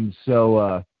room. And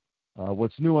so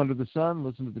what's new under the sun?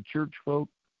 Listen to the church folk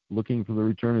looking for the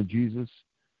return of Jesus.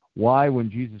 Why, when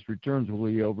Jesus returns, will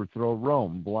he overthrow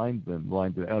Rome? Blind them.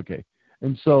 Okay.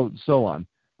 And so on,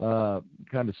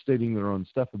 kind of stating their own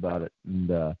stuff about it. And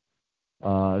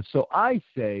so I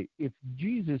say, if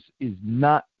Jesus is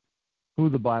not who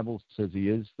the Bible says he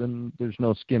is, then there's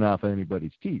no skin off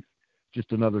anybody's teeth.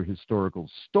 Just another historical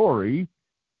story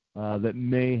that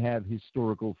may have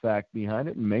historical fact behind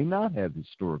it and may not have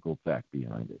historical fact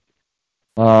behind it.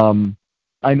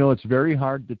 I know it's very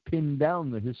hard to pin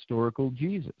down the historical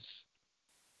Jesus.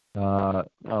 While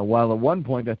at one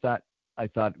point I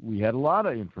thought we had a lot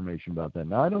of information about that.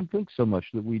 Now I don't think so much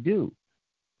that we do.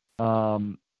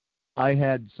 I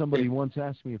had somebody once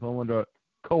ask me if I wanted to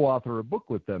co-author a book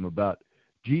with them about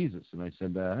Jesus, and I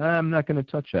said, I'm not going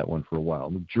to touch that one for a while.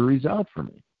 The jury's out for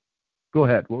me. Go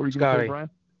ahead. What were you going to say, Brian?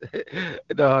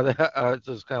 No, I was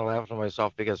just kind of laughing to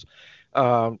myself because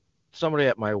somebody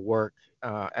at my work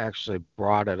actually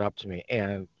brought it up to me,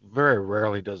 and very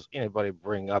rarely does anybody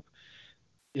bring up,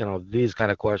 these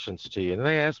kind of questions to you. And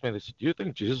they asked me, they said, "Do you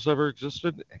think Jesus ever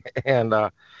existed?" And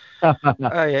I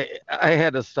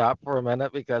had to stop for a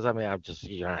minute because I'm just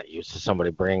not used to somebody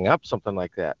bringing up something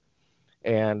like that.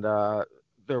 And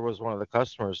there was one of the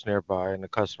customers nearby, and the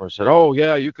customer said, "Oh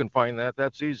yeah, you can find that.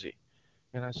 That's easy."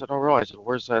 And I said, "Oh, really?" I said,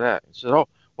 "Where's that at?" He said, "Oh,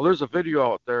 well, there's a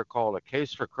video out there called A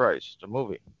Case for Christ, a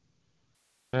movie."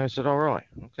 And I said, "Oh, really?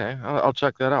 Okay, I'll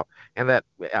check that out." And that,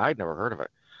 I'd never heard of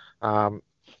it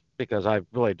because I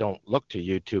really don't look to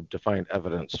YouTube to find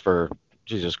evidence for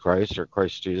Jesus Christ or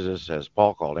Christ Jesus, as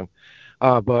Paul called him.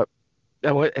 But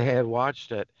I had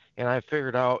watched it, and I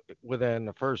figured out within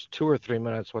the first 2 or 3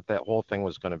 minutes what that whole thing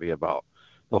was going to be about.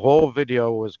 The whole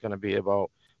video was going to be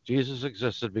about Jesus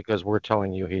existed because we're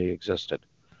telling you he existed.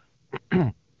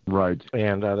 Right.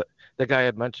 And the guy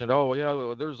had mentioned, "Oh,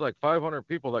 yeah, there's like 500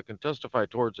 people that can testify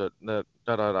towards it."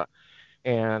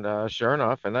 And sure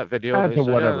enough, in that video, they said,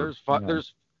 "Yeah,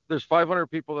 there's 500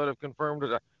 people that have confirmed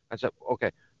it." I said,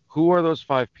 "Okay, who are those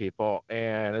 5 people?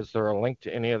 And is there a link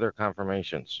to any of their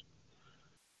confirmations?"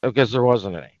 Because there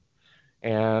wasn't any.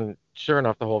 And sure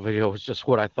enough, the whole video was just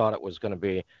what I thought it was going to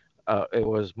be. It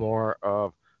was more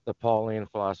of the Pauline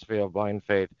philosophy of blind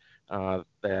faith,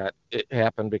 that it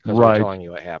happened because we're telling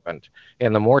you it happened.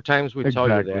 And the more times we tell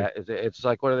you that, it's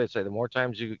like, what do they say? The more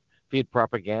times you feed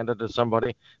propaganda to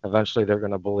somebody, eventually they're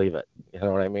going to believe it. You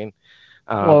know what I mean?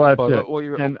 Well, that's it.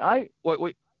 I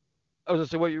was going to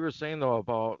say, what you were saying, though,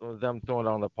 about them throwing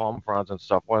down the palm fronds and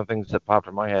stuff, one of the things that popped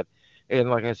in my head, and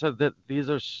like I said, that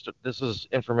this is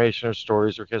information or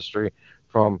stories or history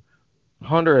from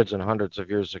hundreds and hundreds of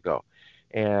years ago.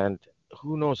 And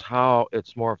who knows how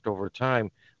it's morphed over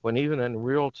time. When even in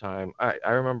real time, I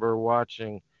remember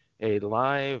watching a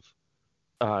live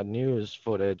news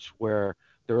footage where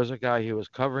there was a guy who was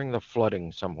covering the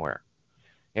flooding somewhere.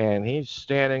 And he's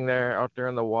standing there out there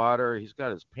in the water. He's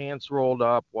got his pants rolled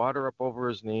up, water up over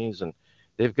his knees, and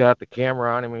they've got the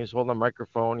camera on him. And he's holding a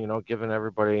microphone, giving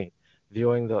everybody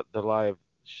viewing the live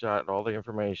shot, all the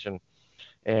information.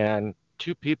 And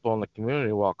two people in the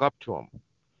community walk up to him.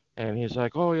 And he's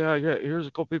like, oh, yeah, here's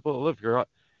a couple people that live here.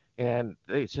 And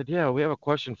they said, yeah, we have a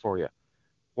question for you.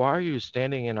 Why are you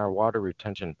standing in our water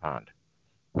retention pond?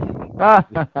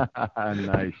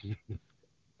 Nice.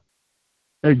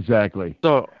 Exactly.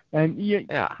 So, and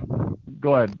yeah.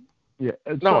 Go ahead. Yeah.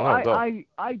 No, go.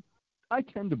 I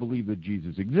tend to believe that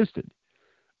Jesus existed.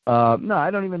 No, I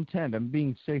don't even tend. I'm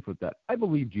being safe with that. I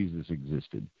believe Jesus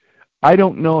existed. I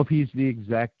don't know if he's the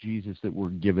exact Jesus that we're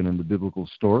given in the biblical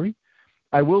story.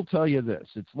 I will tell you this.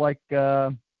 It's like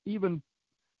even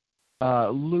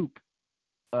Luke,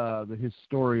 the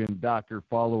historian, doctor,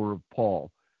 follower of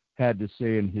Paul, had to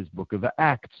say in his book of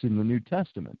Acts in the New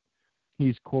Testament.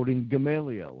 He's quoting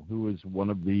Gamaliel, who was one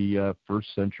of the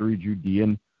first century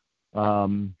Judean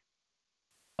members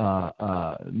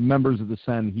of the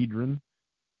Sanhedrin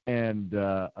and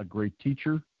a great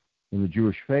teacher in the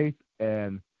Jewish faith.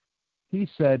 And he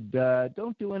said,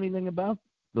 don't do anything about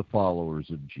the followers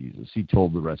of Jesus. He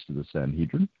told the rest of the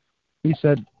Sanhedrin. He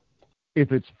said,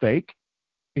 if it's fake,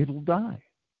 it'll die.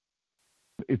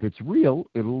 If it's real,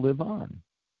 it'll live on.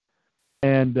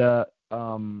 And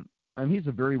he's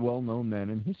a very well-known man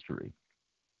in history.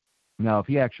 Now, if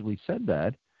he actually said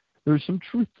that, there's some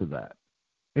truth to that.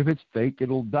 If it's fake,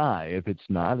 it'll die. If it's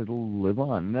not, it'll live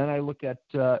on. And then I look at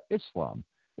Islam.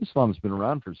 Islam's been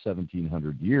around for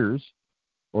 1,700 years,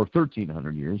 or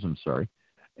 1,300 years, I'm sorry.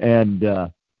 And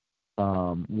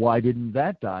why didn't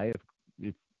that die?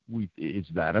 Is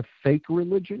that a fake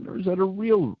religion, or is that a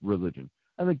real religion?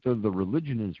 I think the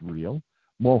religion is real.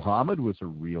 Muhammad was a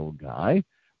real guy.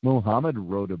 Muhammad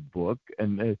wrote a book,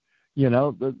 and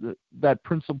that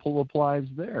principle applies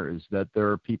there, is that there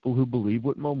are people who believe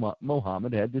what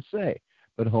Muhammad had to say.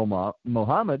 But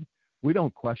Muhammad, we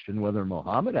don't question whether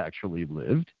Muhammad actually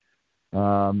lived,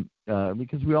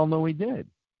 because we all know he did.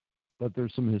 But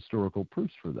there's some historical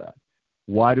proofs for that.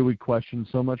 Why do we question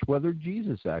so much whether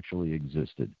Jesus actually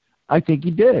existed? I think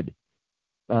he did.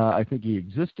 I think he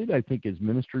existed. I think his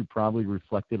ministry probably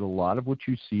reflected a lot of what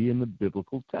you see in the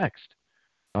biblical text.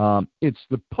 It's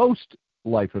the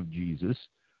post-life of Jesus,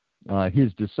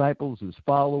 his disciples, his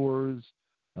followers,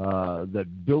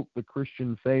 that built the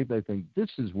Christian faith. I think this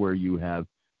is where you have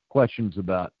questions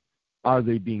about, are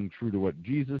they being true to what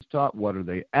Jesus taught? What are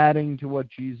they adding to what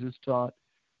Jesus taught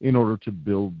in order to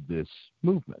build this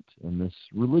movement and this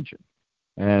religion?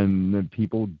 And the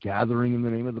people gathering in the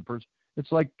name of the person.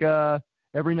 It's like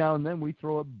every now and then we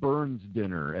throw a Burns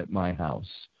dinner at my house.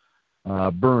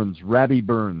 Robbie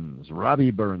Burns,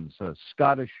 a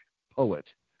Scottish poet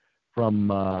from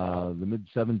the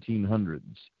mid-1700s.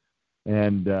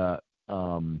 And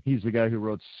he's the guy who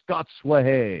wrote Scots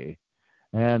Wha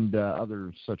and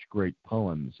other such great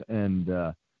poems. And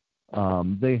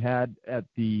they had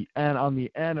on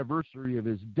the anniversary of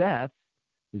his death,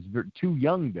 his too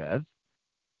young death,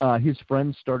 his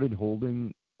friends started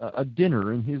holding a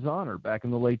dinner in his honor back in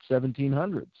the late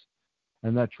 1700s.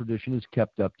 And that tradition is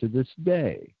kept up to this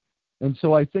day. And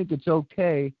so I think it's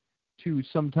okay to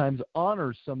sometimes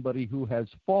honor somebody who has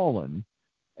fallen.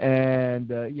 And,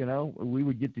 we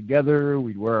would get together,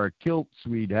 we'd wear our kilts,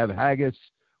 we'd have haggis,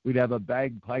 we'd have a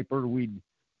bagpiper, we'd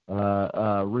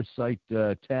recite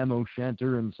Tam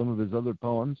O'Shanter and some of his other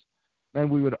poems, and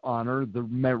we would honor the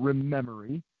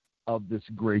memory of this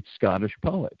great Scottish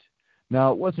poet.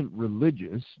 Now, it wasn't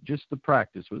religious, just the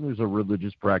practice. There's a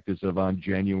religious practice of on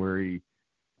January,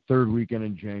 third weekend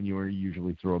in January, you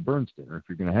usually throw a Burns dinner if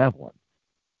you're going to have one.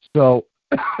 So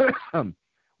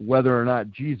whether or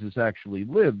not Jesus actually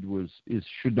lived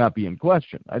should not be in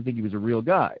question. I think he was a real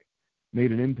guy,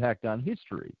 made an impact on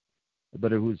history.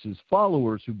 But it was his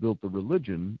followers who built the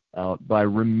religion out by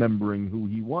remembering who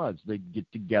he was. They'd get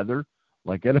together,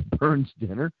 like at a Burns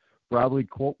dinner, probably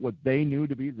quote what they knew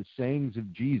to be the sayings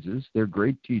of Jesus, their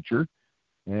great teacher.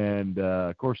 And,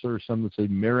 of course, there are some that say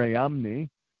Mary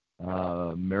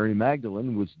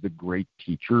Magdalene was the great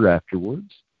teacher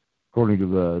afterwards, according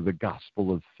to the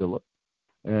Gospel of Philip,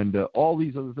 and all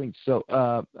these other things. So,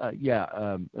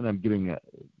 and I'm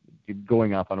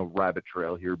going off on a rabbit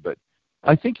trail here, but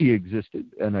I think he existed,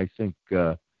 and I think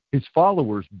his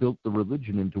followers built the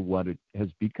religion into what it has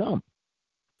become.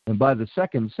 And by the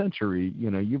 2nd century,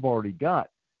 you've already got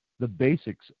the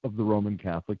basics of the Roman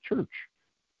Catholic Church.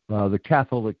 The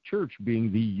Catholic Church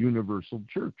being the universal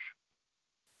church.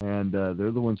 And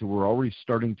they're the ones who were already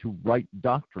starting to write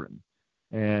doctrine,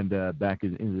 and back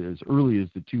as early as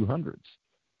the 200s.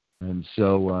 And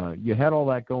so you had all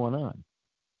that going on.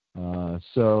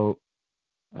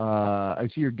 I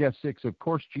see your guest 6. Of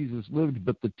course, Jesus lived,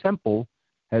 but the temple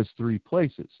has 3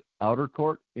 places: outer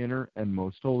court, inner, and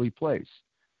most holy place.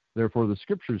 Therefore, the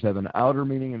scriptures have an outer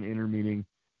meaning, an inner meaning,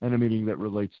 and a meaning that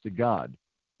relates to God.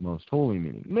 Most holy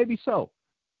meaning. Maybe so.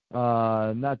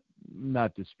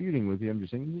 Not disputing with you. I'm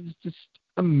just saying it's just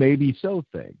a maybe so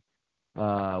thing.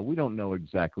 We don't know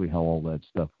exactly how all that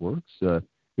stuff works.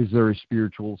 Is there a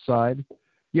spiritual side?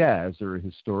 Yeah. Is there a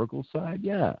historical side?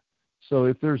 Yeah. So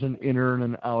if there's an inner and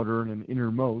an outer and an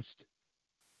innermost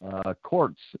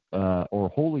courts or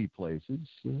holy places,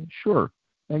 sure,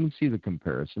 I can see the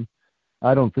comparison.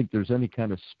 I don't think there's any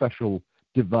kind of special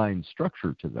divine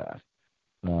structure to that.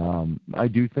 I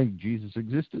do think Jesus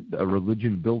existed, a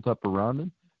religion built up around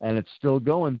him, and it's still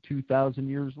going 2,000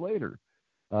 years later.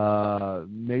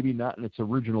 Maybe not in its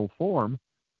original form,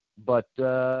 but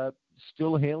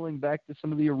still hailing back to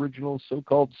some of the original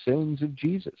so-called sayings of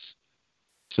Jesus.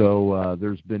 So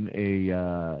there's been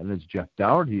and as Jeff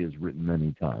Dougherty has written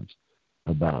many times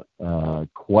about,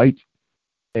 quite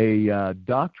a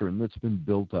doctrine that's been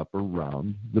built up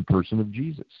around the person of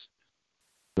Jesus.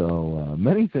 So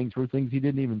many things were things he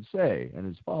didn't even say, and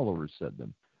his followers said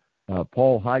them.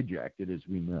 Paul hijacked it, as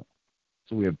we know.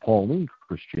 So we have Pauline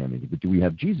Christianity, but do we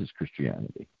have Jesus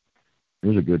Christianity?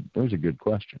 There's a good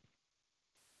question.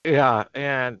 Yeah,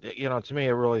 and to me,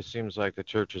 it really seems like the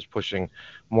church is pushing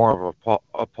more of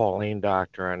a Pauline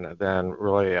doctrine than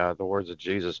really the words of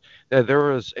Jesus. There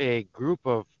was a group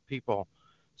of people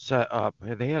set up,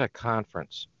 and they had a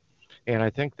conference, and I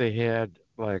think they had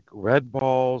like red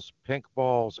balls, pink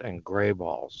balls, and gray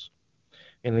balls.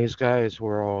 And these guys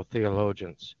were all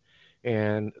theologians,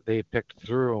 and they picked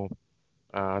through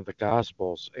the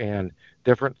Gospels and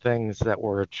different things that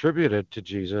were attributed to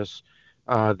Jesus.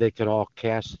 They could all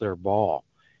cast their ball,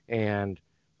 and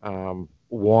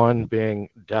one being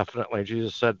definitely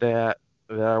Jesus said that,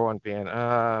 the other one being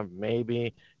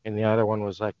maybe, and the other one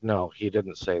was like, no, he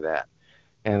didn't say that.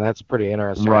 And that's pretty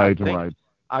interesting. Right.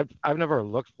 I've never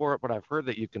looked for it, but I've heard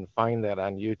that you can find that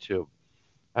on YouTube,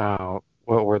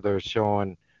 where they're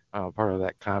showing part of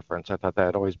that conference. I thought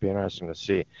that'd always be interesting to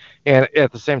see. And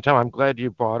at the same time, I'm glad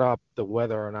you brought up the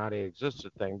whether or not he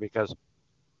existed thing, because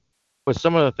with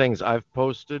some of the things I've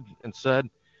posted and said,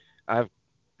 I've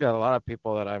got a lot of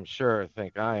people that I'm sure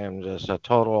think I am just a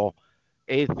total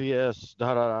atheist,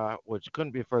 which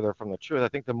couldn't be further from the truth. I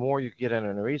think the more you get in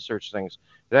and research things,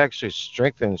 it actually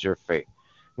strengthens your faith.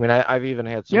 I mean, I've even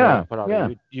had someone put out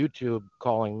a YouTube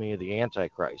calling me the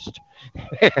Antichrist.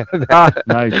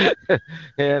 Nice.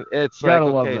 And it's Gotta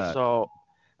like, love okay, that. so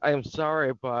I am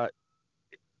sorry, but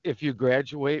if you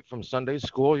graduate from Sunday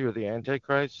school, you're the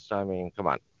Antichrist. I mean, come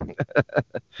on.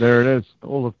 There it is.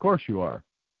 Well, of course you are.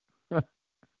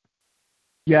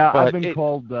 Yeah, But I've been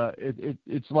called.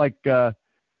 It's like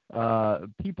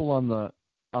people on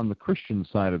the Christian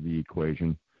side of the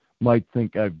equation might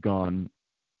think I've gone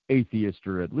atheist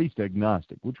or at least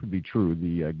agnostic, which would be true,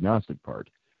 the agnostic part.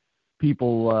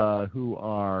 People who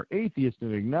are atheist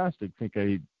and agnostic think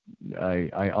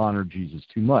I honor Jesus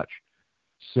too much.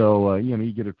 So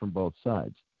you get it from both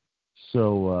sides.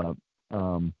 So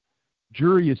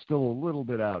jury is still a little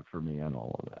bit out for me on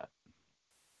all of that.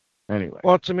 Anyway.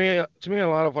 Well, to me, a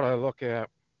lot of what I look at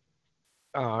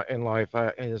in life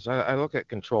is I look at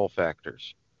control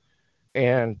factors.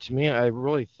 And to me, I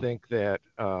really think that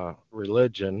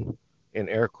religion, in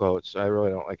air quotes, I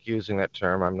really don't like using that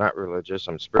term. I'm not religious.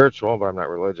 I'm spiritual, but I'm not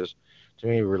religious. To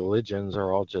me, religions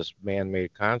are all just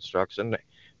man-made constructs, and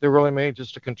they're really made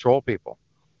just to control people.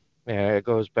 And it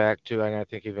goes back to, and I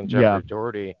think even Jeffrey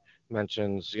Doherty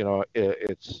mentions,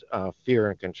 it's fear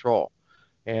and control.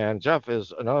 And Jeff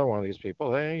is another one of these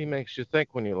people. He makes you think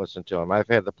when you listen to him. I've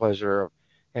had the pleasure of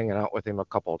hanging out with him a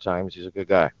couple of times. He's a good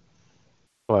guy.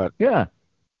 But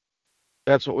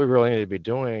that's what we really need to be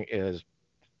doing, is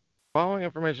following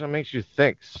information that makes you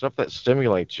think, stuff that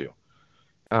stimulates you.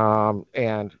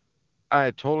 And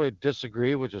I totally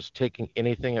disagree with just taking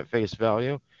anything at face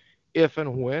value. If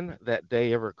and when that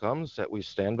day ever comes that we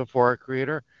stand before our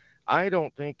Creator, I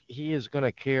don't think He is going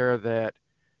to care that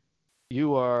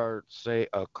you are, say,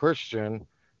 a Christian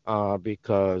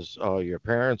because your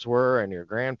parents were and your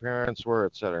grandparents were,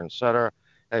 et cetera, et cetera.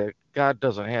 God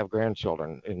doesn't have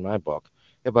grandchildren in my book.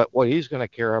 But what He's going to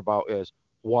care about is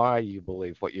why you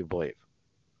believe what you believe.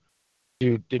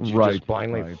 Did you just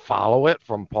blindly follow it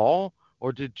from Paul?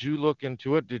 Or did you look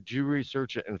into it? Did you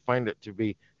research it and find it to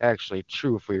be actually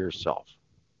true for yourself?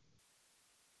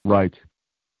 Right.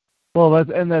 Well,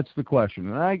 that's the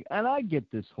question, and I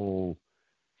get this whole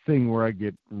thing where I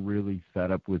get really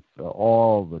fed up with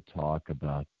all the talk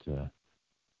about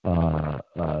uh,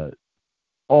 uh,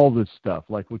 all this stuff,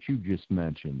 like what you just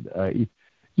mentioned.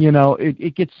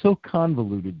 It gets so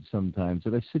convoluted sometimes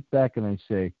that I sit back and I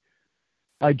say,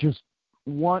 I just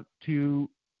want to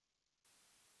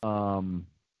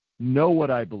know what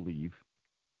I believe.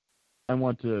 I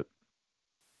want to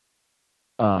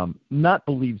not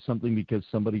believe something because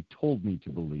somebody told me to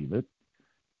believe it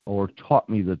or taught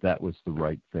me that that was the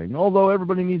right thing. Although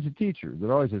everybody needs a teacher.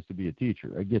 There always has to be a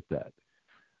teacher. I get that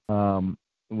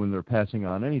when they're passing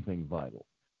on anything vital.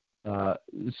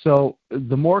 So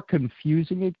the more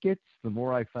confusing it gets, the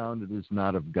more I found it is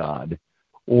not of God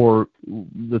or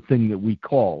the thing that we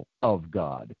call of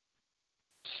God.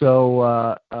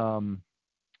 So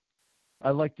I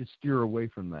like to steer away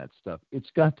from that stuff. It's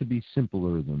got to be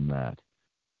simpler than that.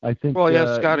 I think, Well,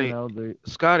 yeah,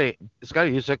 Scotty,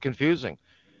 you said confusing.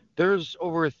 There's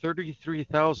over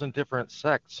 33,000 different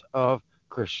sects of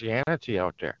Christianity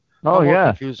out there. How oh more yeah,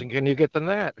 confusing can you get than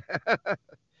that?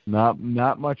 not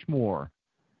much more.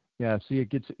 Yeah, see, it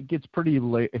gets pretty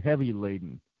heavy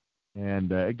laden,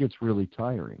 and it gets really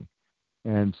tiring.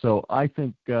 And so I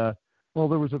think, well,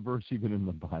 there was a verse even in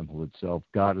the Bible itself: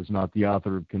 God is not the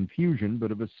author of confusion,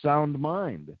 but of a sound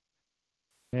mind.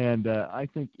 And I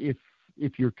think if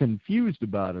you're confused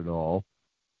about it all,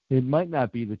 it might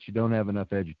not be that you don't have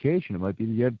enough education. It might be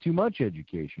that you have too much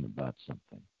education about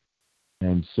something.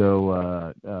 And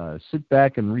so sit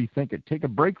back and rethink it. Take a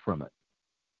break from it,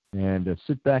 and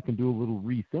sit back and do a little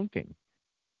rethinking.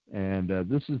 And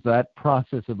this is that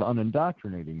process of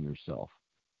unindoctrinating yourself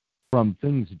from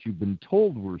things that you've been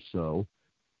told were so.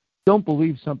 Don't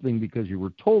believe something because you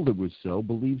were told it was so.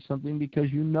 Believe something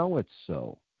because you know it's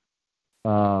so.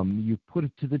 You put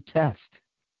it to the test.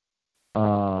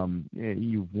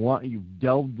 You've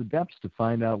delved the depths to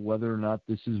find out whether or not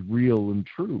this is real and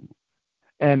true.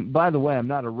 And by the way, I'm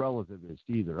not a relativist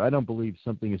either. I don't believe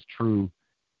something is true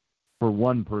for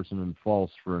one person and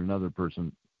false for another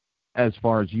person as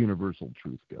far as universal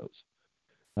truth goes.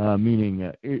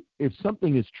 Meaning, if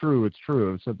something is true, it's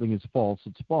true. If something is false,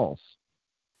 it's false.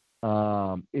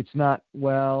 It's not,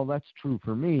 well, that's true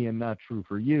for me and not true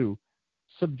for you.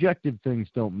 Subjective things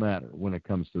don't matter when it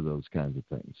comes to those kinds of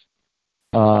things.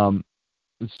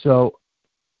 So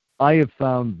I have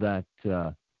found that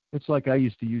it's like I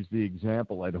used to use the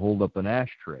example. I'd hold up an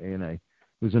ashtray, and I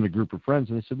was in a group of friends,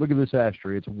 and I said, look at this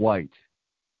ashtray. It's white.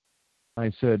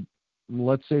 I said,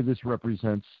 let's say this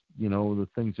represents, the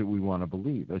things that we want to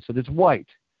believe. I said, it's white.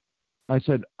 I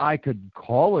said, I could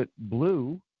call it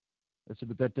blue. I said,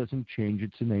 but that doesn't change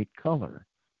its innate color.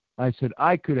 I said,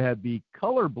 I could be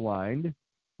colorblind.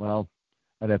 Well,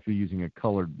 I'd have to be using a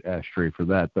colored ashtray for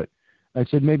that. But I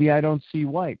said, maybe I don't see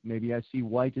white. Maybe I see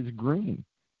white as green.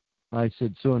 I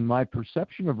said, so in my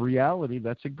perception of reality,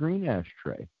 that's a green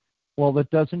ashtray. Well, that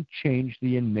doesn't change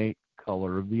the innate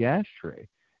color of the ashtray.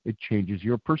 It changes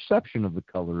your perception of the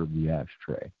color of the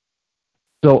ashtray.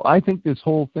 So I think this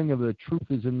whole thing of the truth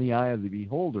is in the eye of the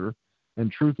beholder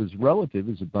and truth is relative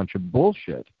is a bunch of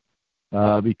bullshit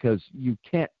because you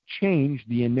can't change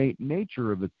the innate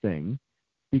nature of a thing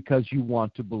because you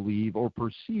want to believe or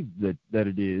perceive that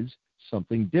it is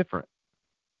something different.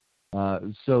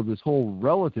 So this whole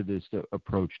relativist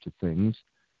approach to things,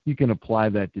 you can apply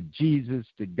that to Jesus,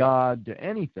 to God, to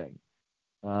anything.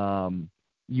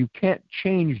 You can't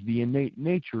change the innate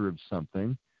nature of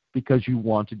something because you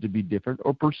want it to be different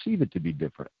or perceive it to be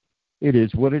different. It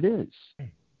is what it is.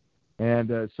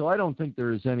 And so I don't think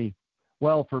there is any,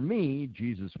 well, for me,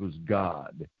 Jesus was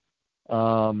God.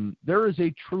 There is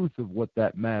a truth of what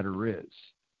that matter is.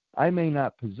 I may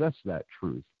not possess that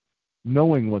truth,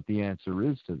 knowing what the answer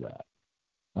is to that.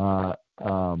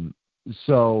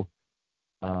 So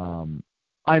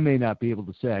I may not be able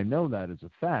to say I know that as a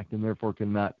fact, and therefore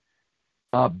cannot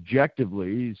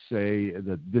objectively say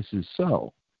that this is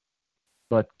so.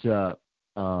 But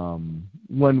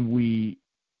when we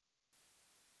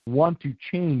want to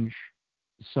change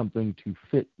something to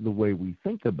fit the way we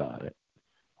think about it,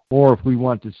 or if we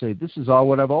want to say, this is all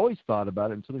what I've always thought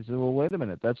about it, and somebody says, well, wait a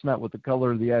minute, that's not what the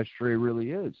color of the ashtray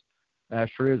really is.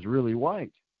 Ashtray is really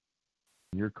white.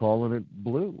 You're calling it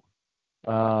blue.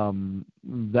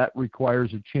 That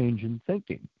requires a change in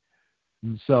thinking.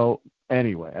 And so,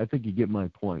 anyway, I think you get my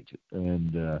point.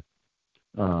 And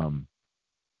yeah,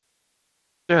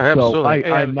 absolutely.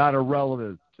 So I'm not a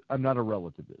relativist.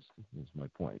 Is my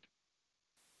point.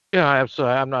 Yeah,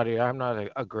 absolutely. I'm not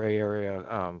a gray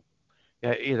area.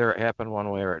 Yeah, either it happened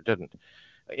one way or it didn't.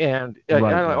 And I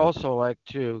Right. also like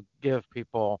to give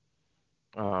people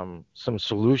some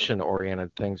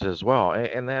solution-oriented things as well,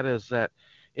 and that is that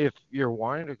if you're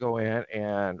wanting to go in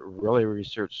and really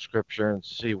research Scripture and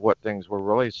see what things were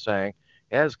really saying,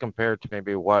 as compared to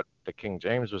maybe what the King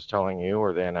James was telling you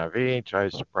or the NIV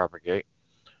tries to propagate,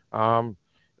 um,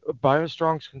 buy a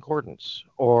Strong's Concordance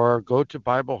or go to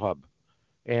Bible Hub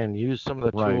and use some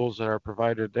of the Right. tools that are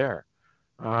provided there.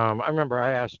 I remember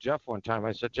I asked Jeff one time,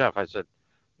 Jeff,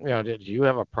 did you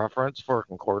have a preference for a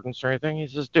concordance or anything? He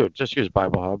says, dude, just use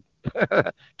Bible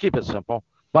Hub. Keep it simple.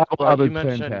 Bible But Hub you is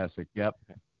mentioned, fantastic. Yep.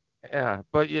 yeah,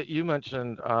 but you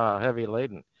mentioned heavy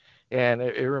laden. And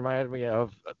it reminded me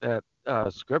of that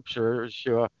scripture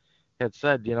Yeshua had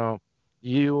said,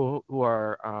 you who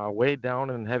are weighed down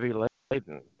and heavy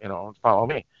laden, follow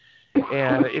me.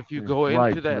 And if you go Right.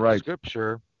 into that Right.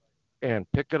 scripture and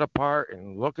pick it apart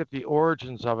and look at the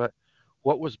origins of it,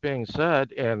 what was being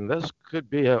said, and this could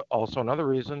be also another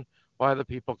reason why the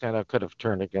people kind of could have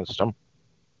turned against him,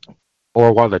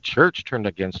 or why the church turned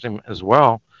against him as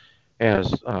well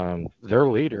as their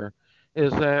leader,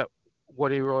 is that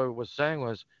what he really was saying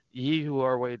was, ye who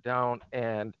are weighed down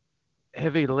and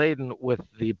heavy laden with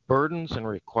the burdens and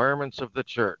requirements of the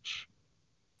church.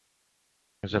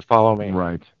 He said, follow me.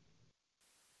 Right.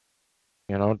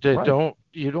 Right.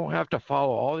 You don't have to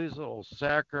follow all these little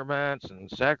sacraments and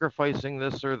sacrificing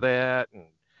this or that, and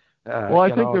Well,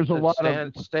 I think there's a lot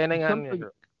of standing on something.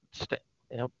 your.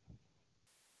 Yep.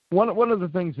 One of the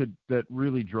things that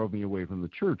really drove me away from the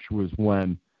church was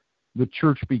when the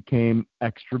church became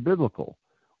extra biblical,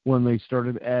 when they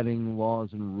started adding laws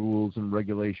and rules and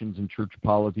regulations and church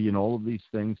polity and all of these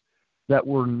things that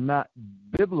were not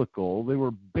biblical. They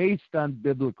were based on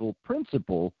biblical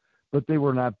principle, but they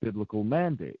were not biblical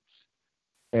mandates.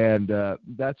 And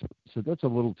that's a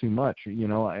little too much.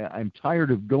 I'm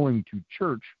tired of going to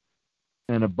church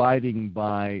and abiding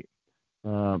by.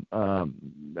 I'm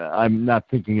not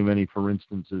thinking of any, for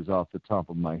instances, off the top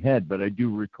of my head, but I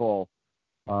do recall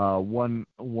one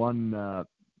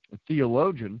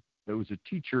theologian that was a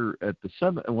teacher at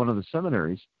one of the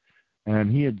seminaries,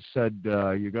 and he had said,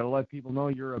 "You got to let people know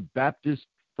you're a Baptist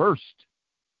first."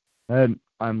 And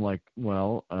I'm like,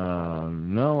 "Well,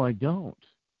 no, I don't."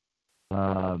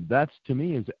 That's, to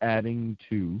me, is adding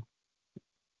to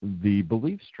the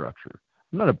belief structure.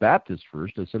 I'm not a Baptist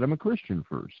first. I said I'm a Christian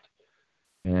first.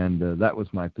 And that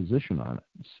was my position on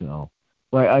it. So,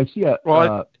 well, I see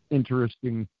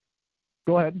interesting.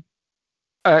 Go ahead.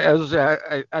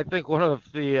 I think one of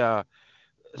the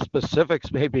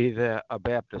specifics maybe that a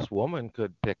Baptist woman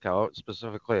could pick out,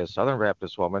 specifically a Southern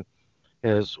Baptist woman,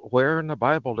 is where in the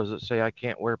Bible does it say I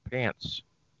can't wear pants?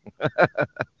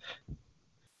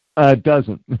 It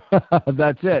doesn't.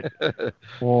 That's it.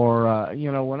 Or,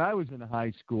 when I was in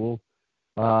high school,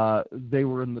 they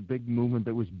were in the big movement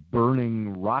that was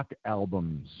burning rock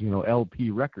albums, LP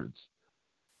records,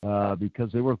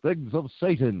 because they were things of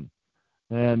Satan.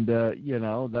 And,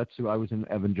 that's who I was in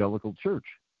evangelical church.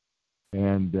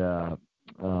 And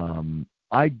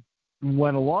I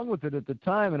went along with it at the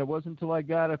time, and it wasn't until I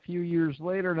got a few years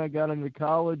later and I got into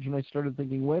college and I started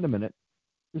thinking, wait a minute,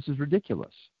 this is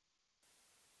ridiculous.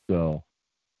 So,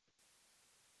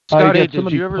 Scotty,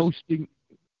 did you ever posting?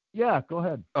 Yeah, go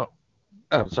ahead. Oh,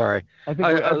 I'm sorry. I think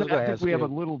we have a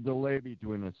little delay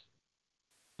between us.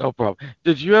 No problem.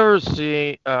 Did you ever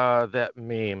see that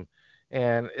meme?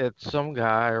 And it's some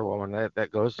guy or woman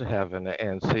that goes to heaven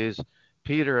and sees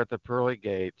Peter at the pearly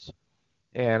gates,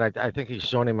 and I think he's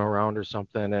showing him around or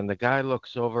something. And the guy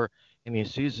looks over and he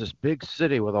sees this big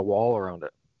city with a wall around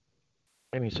it.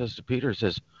 And he says to Peter,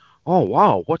 says, "Oh,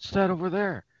 wow, what's that over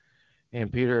there?"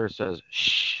 And Peter says,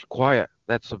 "Shh, quiet.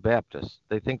 That's the Baptists.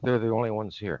 They think they're the only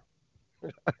ones here."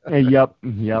 Yep.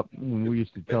 We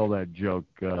used to tell that joke,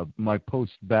 my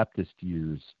post-Baptist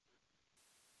years.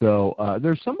 So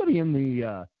there's somebody in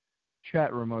the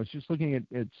chat room. I was just looking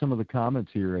at some of the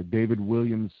comments here. David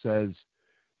Williams says,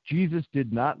 Jesus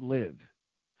did not live.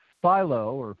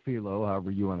 Philo, or Philo,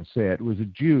 however you want to say it, was a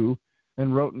Jew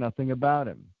and wrote nothing about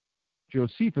him.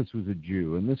 Josephus was a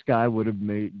Jew, and this guy would have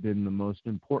been the most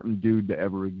important dude to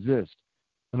ever exist.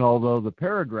 And although the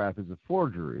paragraph is a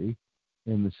forgery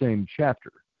in the same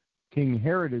chapter, King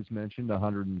Herod is mentioned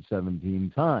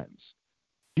 117 times.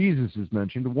 Jesus is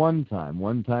mentioned one time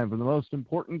for the most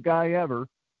important guy ever,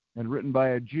 and written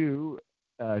by a Jew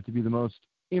to be the most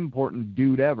important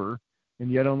dude ever, and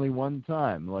yet only one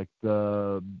time, like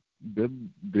the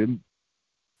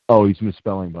he's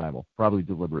misspelling Bible, probably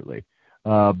deliberately.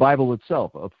 Bible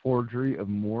itself, a forgery of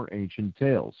more ancient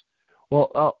tales.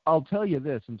 Well, I'll tell you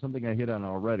this, and something I hit on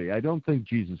already. I don't think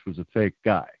Jesus was a fake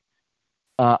guy.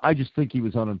 I just think he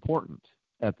was unimportant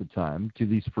at the time to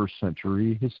these first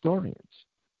century historians.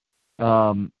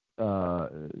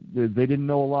 They didn't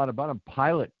know a lot about him.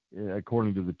 Pilate,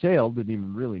 according to the tale, didn't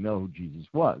even really know who Jesus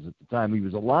was at the time he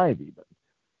was alive even.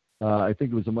 I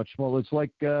think it was a much smaller. It's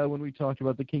like when we talked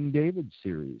about the King David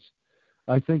series.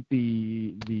 I think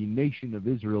the nation of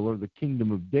Israel, or the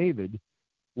kingdom of David,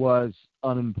 was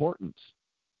unimportant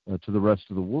to the rest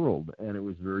of the world, and it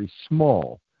was very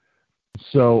small.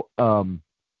 So I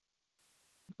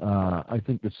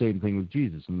think the same thing with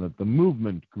Jesus, and that the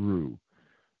movement grew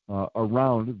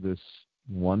around this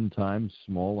one-time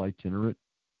small itinerant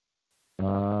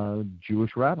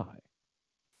Jewish rabbi.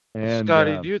 And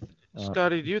Scotty,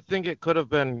 do you think it could have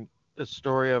been the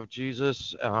story of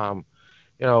Jesus?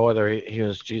 Whether he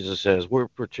was Jesus as we're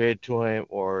portrayed to him,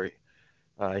 or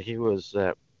he was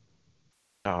that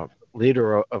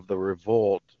leader of the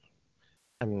revolt,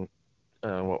 and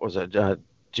what was it,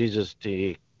 Jesus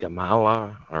de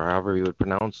Gamala, or however you would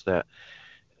pronounce that?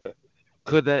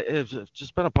 Could that have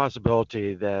just been a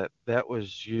possibility that that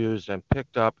was used and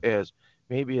picked up as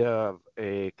maybe a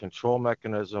control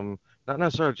mechanism, not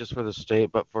necessarily just for the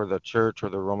state, but for the church or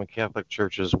the Roman Catholic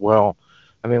Church as well?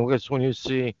 I mean, because when you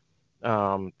see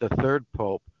the third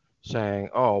pope saying,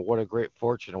 "Oh, what a great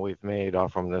fortune we've made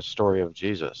off from this story of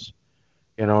Jesus,"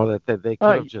 that they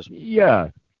could have just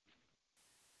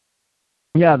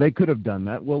they could have done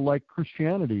that. Well, like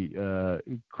Christianity,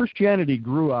 Christianity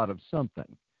grew out of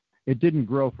something. It didn't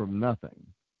grow from nothing.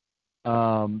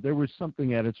 There was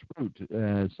something at its root,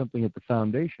 something at the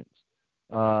foundations.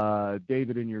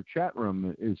 David in your chat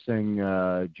room is saying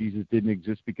Jesus didn't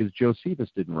exist because Josephus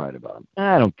didn't write about him.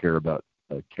 I don't care about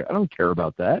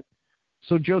that.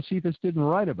 So Josephus didn't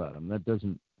write about him. That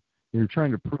doesn't. You're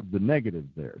trying to prove the negative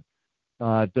there.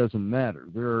 It doesn't matter.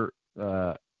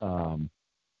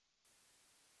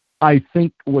 I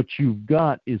think what you've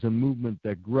got is a movement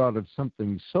that grew out of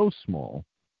something so small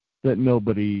that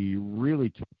nobody really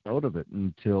took note of it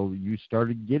until you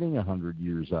started getting 100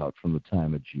 years out from the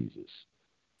time of Jesus.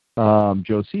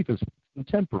 Josephus was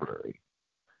contemporary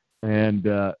and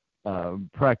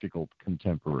practical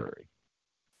contemporary.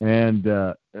 And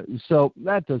so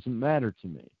that doesn't matter to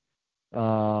me.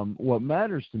 What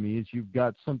matters to me is you've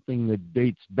got something that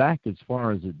dates back as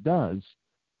far as it does,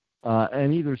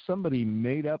 and either somebody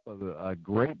made up a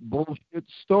great bullshit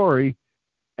story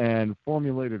and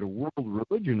formulated a world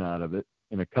religion out of it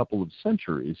in a couple of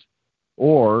centuries,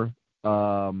 or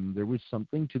there was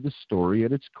something to the story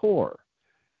at its core,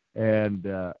 and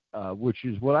which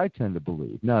is what I tend to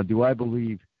believe. Now, do I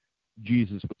believe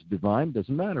Jesus was divine?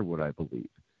 Doesn't matter what I believe.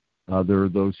 There are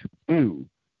those who do.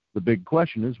 The big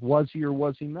question is, was he or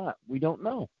was he not? We don't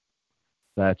know.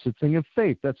 That's a thing of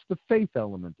faith. That's the faith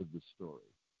element of the story.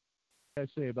 I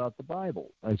say about the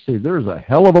Bible. I say there's a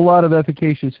hell of a lot of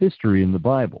efficacious history in the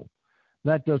Bible.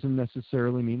 That doesn't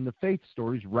necessarily mean the faith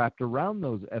stories wrapped around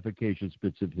those efficacious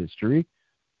bits of history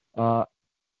are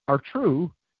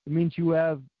true. It means you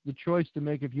have the choice to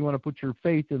make if you want to put your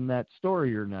faith in that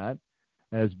story or not,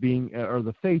 as being, or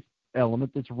the faith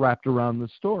element that's wrapped around the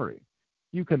story.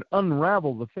 You can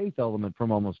unravel the faith element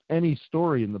from almost any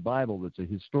story in the Bible that's a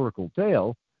historical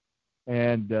tale,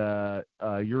 and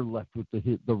you're left with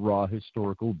the raw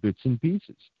historical bits and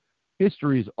pieces.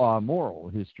 History is amoral.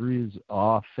 History is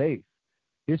faith.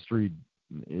 History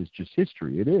is just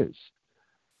history. It is.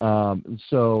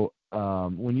 So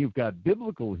when you've got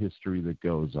biblical history that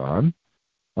goes on,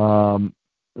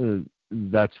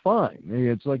 that's fine.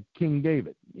 It's like King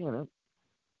David, and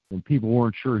people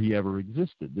weren't sure he ever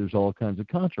existed. There's all kinds of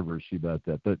controversy about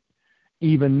that. But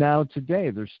even now today,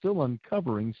 they're still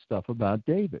uncovering stuff about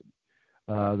David.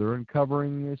 They're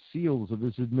uncovering the seals of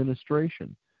his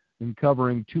administration,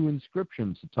 uncovering 2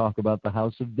 inscriptions to talk about the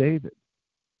house of David.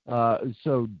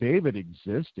 So David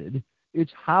existed.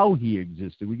 It's how he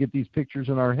existed. We get these pictures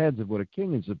in our heads of what a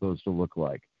king is supposed to look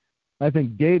like. I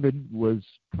think David was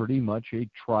pretty much a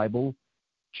tribal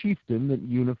chieftain that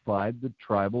unified the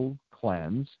tribal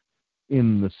clans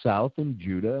in the south in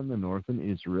Judah and the north in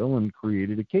Israel and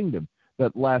created a kingdom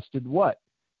that lasted what?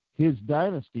 His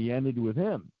dynasty ended with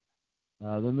him.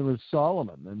 Then there was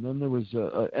Solomon, and then there was,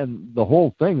 and the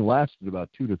whole thing lasted about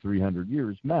 200 to 300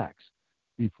 years max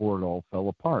before it all fell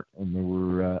apart, and there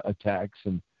were attacks,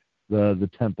 and the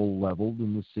temple leveled,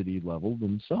 and the city leveled,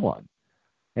 and so on,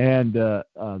 and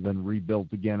then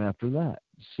rebuilt again after that.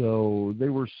 So they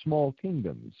were small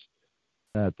kingdoms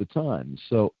at the time.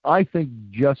 So I think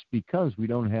just because we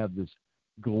don't have this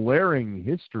glaring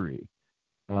history,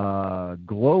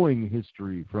 glowing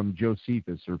history from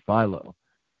Josephus or Philo,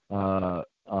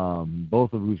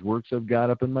 both of whose works I've got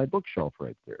up in my bookshelf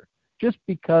right there. Just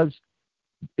because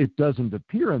it doesn't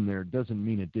appear in there doesn't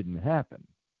mean it didn't happen.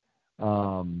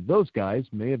 Those guys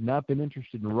may have not been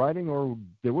interested in writing, or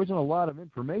there wasn't a lot of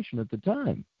information at the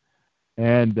time,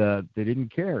 and they didn't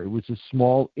care. It was a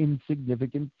small,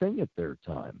 insignificant thing at their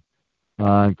time.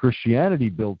 And Christianity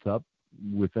built up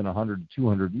within 100 to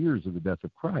 200 years of the death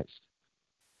of Christ.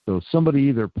 So somebody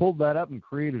either pulled that up and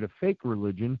created a fake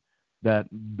religion that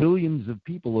billions of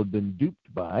people have been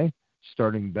duped by,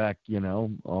 starting back,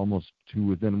 almost to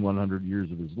within 100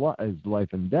 years of his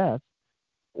life and death,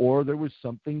 or there was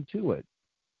something to it.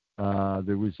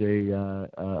 There was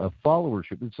a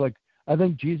followership. It's like, I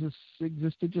think Jesus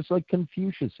existed just like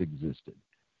Confucius existed.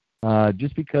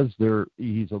 Just because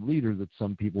he's a leader that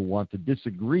some people want to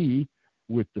disagree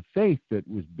with the faith that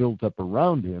was built up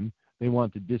around him, they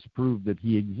want to disprove that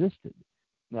he existed.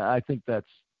 Now, I think that's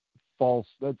false.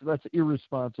 That's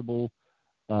irresponsible.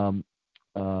 What's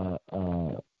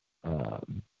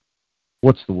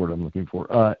the word I'm looking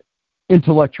for?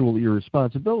 Intellectual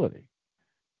irresponsibility.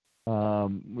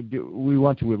 We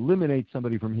want to eliminate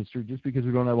somebody from history just because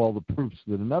we don't have all the proofs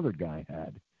that another guy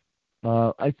had.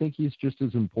 I think he's just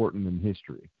as important in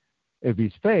history. If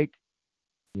he's fake,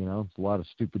 there's a lot of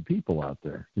stupid people out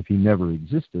there if he never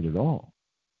existed at all.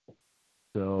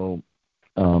 So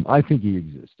I think he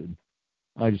existed.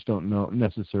 I just don't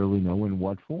necessarily know in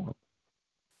what form.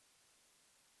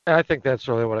 I think that's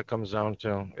really what it comes down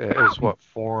to, is what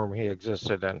form he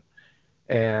existed in.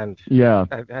 And yeah,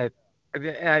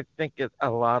 I think a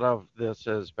lot of this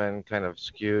has been kind of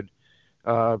skewed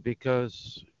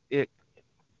because the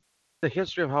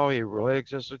history of how he really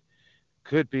existed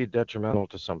could be detrimental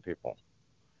to some people.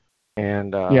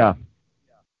 And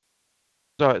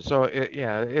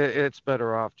it's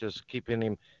better off just keeping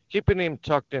him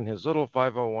tucked in his little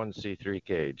 501c3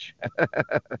 cage.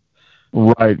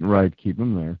 Right. Keep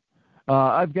him there.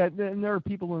 And there are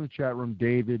people in the chat room.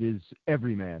 David is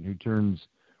every man who turns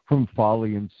from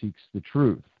folly and seeks the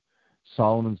truth.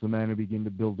 Solomon's the man who began to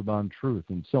build upon truth,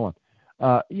 and so on.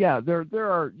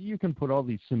 There are. You can put all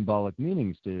these symbolic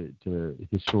meanings to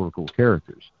historical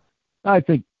characters. I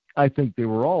think they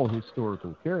were all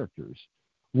historical characters.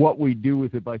 What we do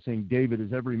with it by saying David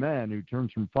is every man who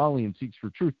turns from folly and seeks for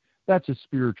truth, that's a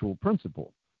spiritual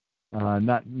principle,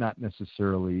 not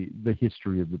necessarily the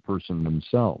history of the person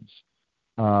themselves.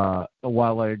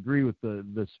 While I agree with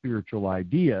the spiritual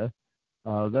idea,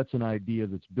 that's an idea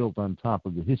that's built on top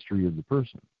of the history of the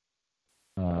person.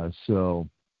 So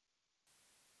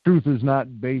truth is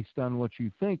not based on what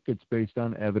you think, it's based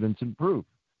on evidence and proof.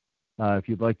 If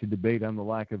you'd like to debate on the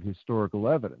lack of historical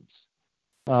evidence.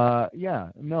 I'm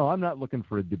not looking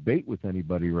for a debate with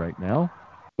anybody right now,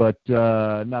 but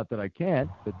not that I can't,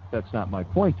 but that's not my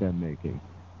point I'm making.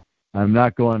 I'm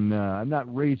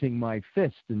not raising my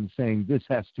fist and saying this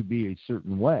has to be a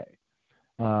certain way.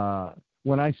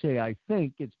 When I say I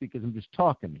think, it's because I'm just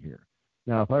talking here.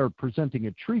 Now, if I were presenting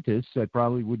a treatise, I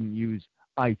probably wouldn't use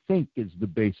I think as the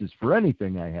basis for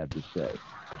anything I had to say.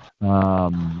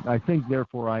 I think,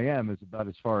 therefore I am is about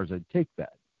as far as I'd take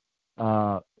that.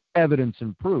 Evidence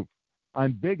and proof.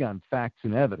 I'm big on facts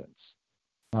and evidence.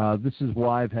 This is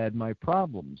why I've had my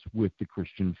problems with the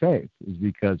Christian faith, is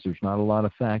because there's not a lot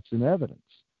of facts and evidence.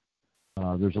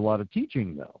 There's a lot of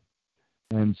teaching, though.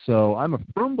 And so I'm a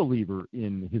firm believer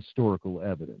in historical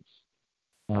evidence.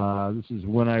 This is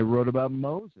when I wrote about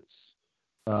Moses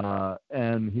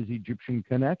and his Egyptian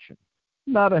connection.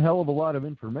 Not a hell of a lot of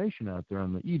information out there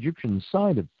on the Egyptian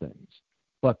side of things,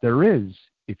 but there is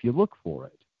if you look for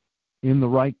it in the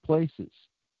right places.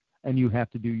 And you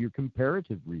have to do your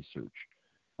comparative research.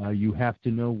 You have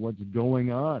to know what's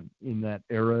going on in that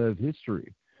era of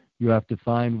history. You have to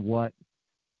find what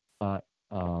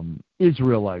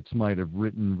Israelites might have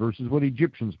written versus what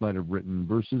Egyptians might have written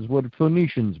versus what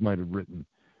Phoenicians might have written,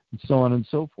 and so on and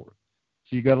so forth.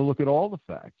 So you got to look at all the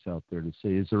facts out there to say,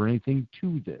 is there anything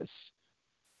to this?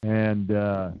 And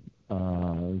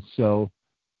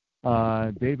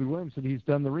David Williams said he's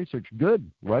done the research.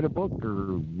 Good. Write a book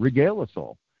or regale us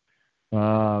all.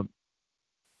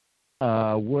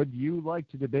 Would you like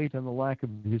to debate on the lack of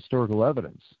historical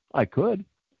evidence? I could.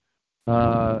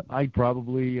 I'd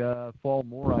probably fall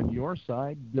more on your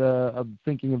side of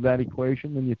thinking of that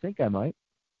equation than you think I might.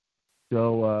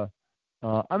 So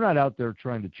I'm not out there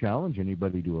trying to challenge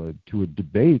anybody to a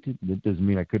debate. That doesn't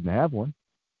mean I couldn't have one.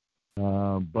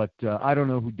 But I don't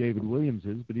know who David Williams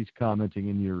is, but he's commenting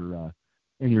in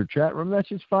your chat room. That's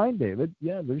just fine, David.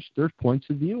 Yeah, there's points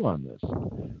of view on this.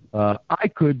 I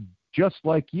could, just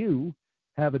like you,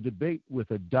 have a debate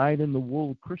with a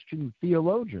dyed-in-the-wool Christian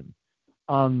theologian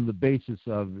on the basis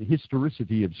of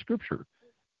historicity of Scripture,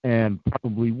 and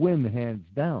probably win hands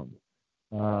down,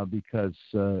 because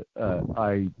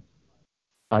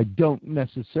I don't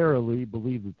necessarily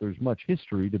believe that there's much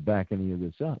history to back any of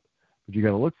this up, but you got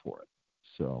to look for it.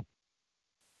 So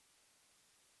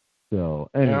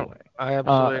anyway, Yeah, I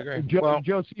absolutely agree.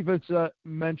 Josephus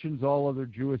mentions all other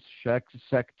Jewish sects.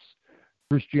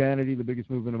 Christianity, the biggest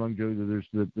movement among Jews.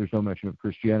 There's no mention of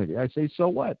Christianity. I say, so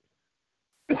what?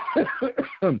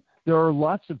 There are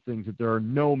lots of things that there are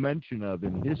no mention of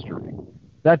in history.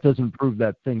 That doesn't prove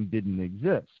that thing didn't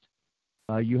exist.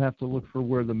 You have to look for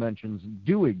where the mentions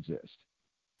do exist.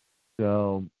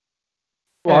 So,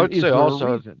 well, I would say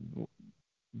also,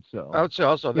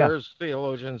 there's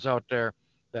theologians out there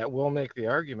that will make the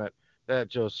argument that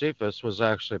Josephus was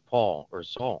actually Paul or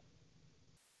Saul.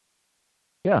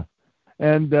 Yeah,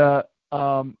 and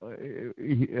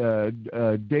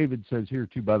David says here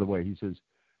too. By the way, he says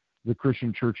the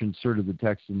Christian Church inserted the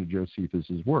text into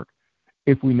Josephus's work.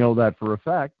 If we know that for a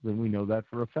fact, then we know that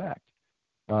for a fact.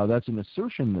 That's an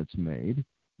assertion that's made.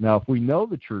 Now, if we know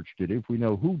the church did it, if we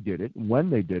know who did it, when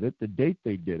they did it, the date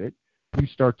they did it, you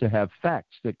start to have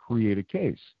facts that create a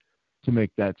case to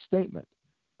make that statement.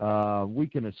 We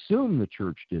can assume the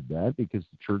church did that because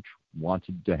the church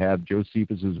wanted to have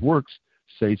Josephus's works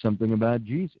say something about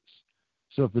Jesus.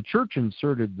 So if the church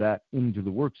inserted that into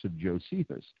the works of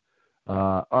Josephus,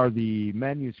 are the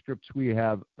manuscripts we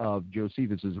have of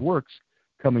Josephus's works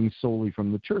coming solely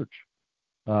from the church?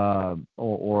 Or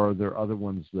are there other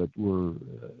ones that were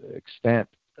extant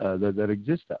that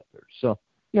exist out there? So,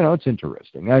 it's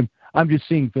interesting. I'm just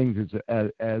seeing things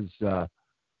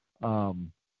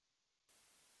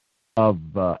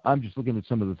I'm just looking at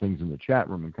some of the things in the chat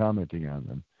room and commenting on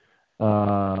them.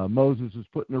 Moses was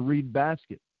put in a reed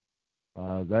basket.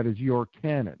 That is your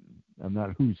canon. I'm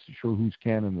not sure whose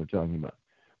canon they're talking about.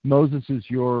 Moses is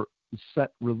your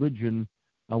set religion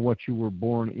on what you were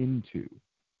born into.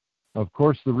 Of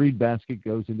course, the reed basket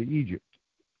goes into Egypt.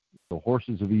 The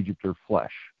horses of Egypt are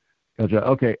flesh. Gotcha.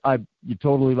 Okay, you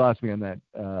totally lost me on that,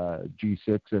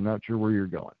 G6. I'm not sure where you're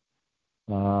going.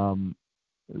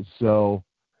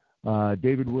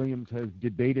 David Williams has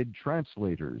debated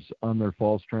translators on their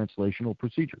false translational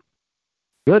procedure.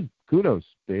 Good. Kudos,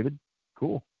 David.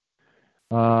 Cool.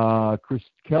 Chris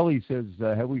Kelly says,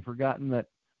 have we forgotten that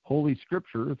Holy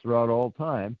Scripture throughout all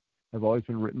time have always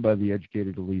been written by the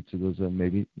educated elites of those?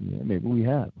 Maybe we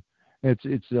have. It's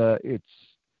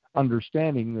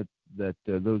understanding that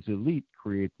those elite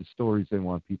create the stories they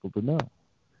want people to know.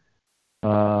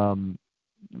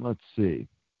 Let's see.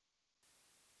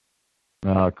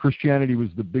 Christianity was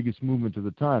the biggest movement of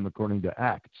the time, according to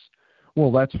Acts.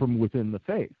 Well, that's from within the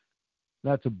faith.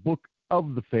 That's a book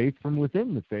of the faith from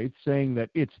within the faith, saying that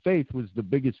its faith was the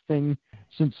biggest thing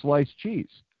since sliced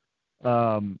cheese.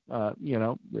 Maybe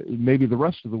the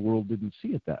rest of the world didn't see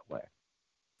it that way.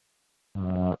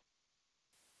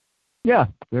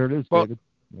 There it is, David.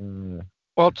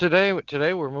 Well, today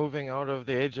we're moving out of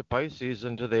the age of Pisces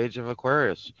into the age of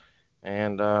Aquarius.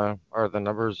 And are the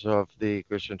numbers of the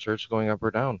Christian church going up or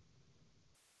down?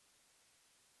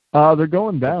 They're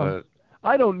going down.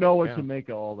 I don't know what to make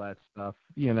of all that stuff.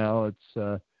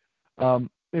 It's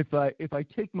if I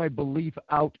take my belief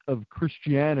out of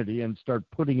Christianity and start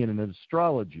putting it in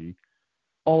astrology,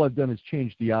 all I've done is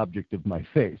change the object of my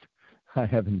faith. I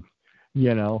haven't,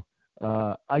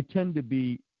 I tend to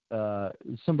be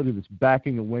somebody that's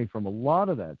backing away from a lot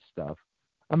of that stuff.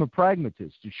 I'm a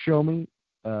pragmatist. You show me.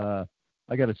 I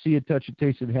got to see it, touch it,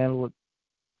 taste it, handle it,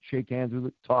 shake hands with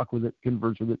it, talk with it,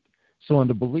 converse with it, so on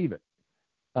to believe it.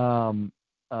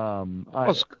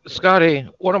 Scotty,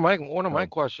 one of my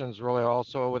questions really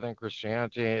also within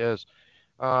Christianity is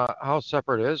how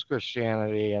separate is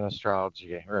Christianity and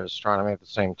astrology or astronomy at the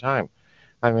same time?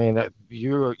 I mean,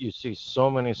 you see so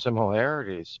many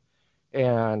similarities,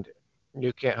 and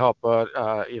you can't help but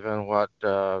even what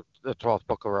the 12th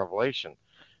book of Revelation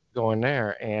going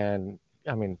there, and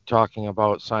I mean, talking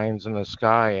about signs in the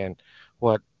sky and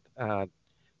what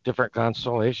different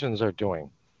constellations are doing.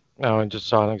 And just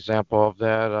saw an example of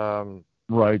that.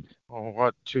 Right.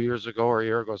 2 years ago or a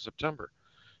year ago, September.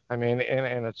 I mean,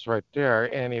 and it's right there.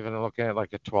 And even looking at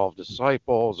like the 12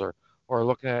 disciples, or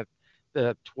looking at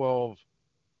the 12,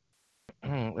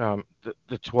 the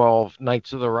 12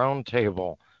 Knights of the Round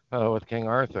Table with King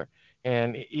Arthur,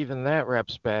 and even that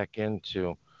wraps back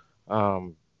into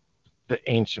the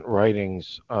ancient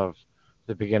writings of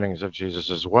the beginnings of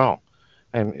Jesus as well.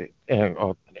 And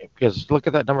because look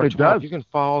at that number 12, you can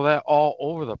follow that all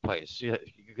over the place. You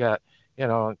got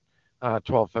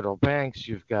 12 federal banks,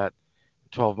 you've got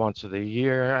 12 months of the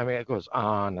year. I mean, it goes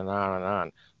on and on and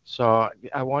on. So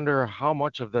I wonder how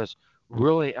much of this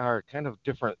really are kind of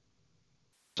different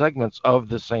segments of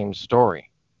the same story,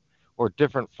 or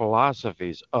different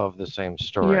philosophies of the same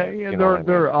story. Yeah,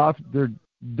 they're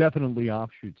definitely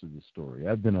offshoots of the story.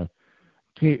 I've been a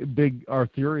big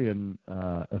Arthurian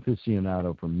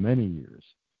aficionado for many years,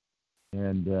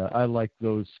 and I like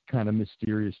those kind of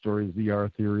mysterious stories, the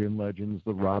Arthurian legends,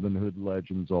 the Robin Hood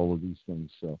legends, all of these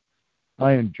things. So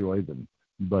I enjoy them.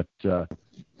 But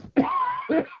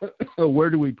where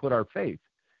do we put our faith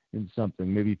in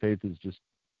something? Maybe faith is just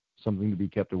something to be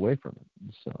kept away from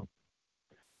it. So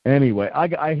anyway,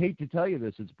 I hate to tell you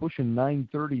this. It's pushing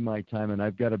 9:30 my time, and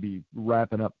I've got to be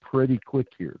wrapping up pretty quick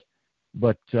here.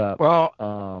 But I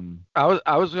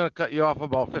was going to cut you off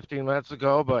about 15 minutes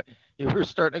ago, but you were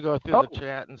starting to go through the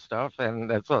chat and stuff, and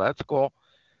that's cool.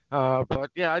 But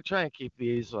yeah, I try and keep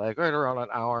these like right around an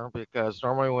hour, because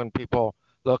normally when people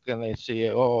look and they see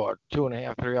a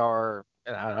 2.5, 3 hour,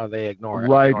 and they ignore it.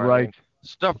 Right. I mean?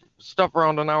 Stuff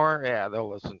around an hour, yeah, they'll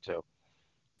listen to.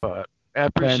 But I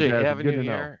appreciate having you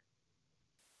here.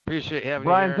 Appreciate having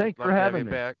you here. Brian, thanks for having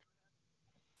me back.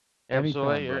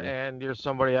 Absolutely, you're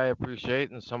somebody I appreciate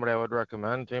and somebody I would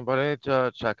recommend to anybody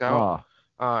to check out.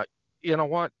 You know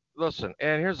what? Listen,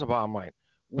 and here's the bottom line.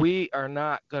 We are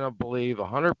not going to believe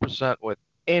 100% with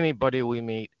anybody we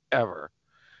meet ever.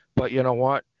 But you know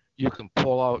what? You can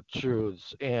pull out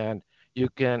truths, and you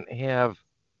can have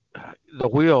the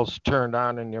wheels turned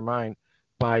on in your mind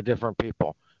by different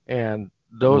people. And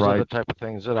those are the type of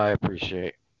things that I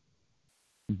appreciate.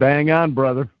 Bang on,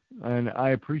 brother. And I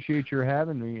appreciate your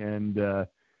having me, and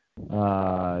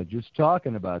just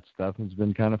talking about stuff has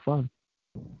been kind of fun.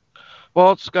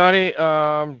 Well, Scotty,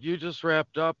 you just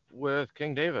wrapped up with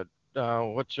King David.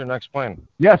 What's your next plan?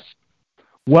 Yes.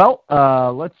 Well,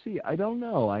 let's see. I don't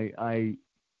know.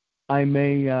 I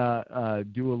may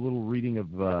do a little reading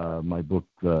of my book,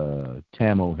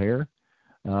 Tam O'Hare,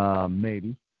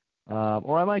 maybe.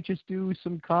 Or I might just do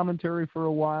some commentary for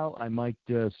a while. I might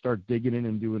start digging in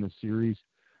and doing a series.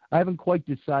 I haven't quite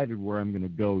decided where I'm going to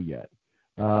go yet.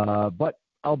 But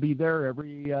I'll be there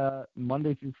every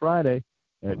Monday through Friday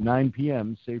at 9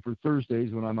 p.m., save for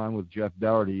Thursdays when I'm on with Jeff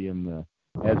Dougherty and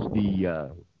as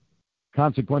the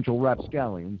Consequential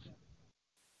Rapscallions.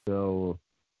 So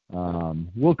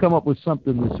we'll come up with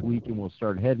something this week, and we'll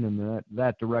start heading in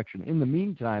that direction. In the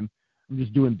meantime, I'm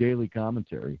just doing daily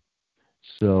commentary.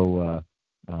 So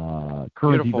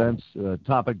current events,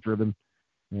 topic-driven,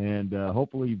 and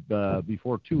hopefully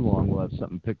before too long we'll have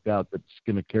something picked out that's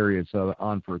going to carry us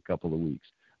on for a couple of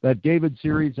weeks. That David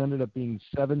series ended up being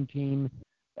 17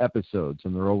 episodes,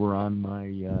 and they're over on my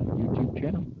YouTube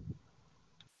channel.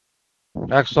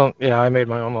 Excellent. Yeah, I made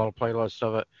my own little playlist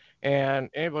of it. And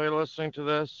anybody listening to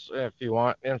this, if you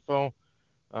want info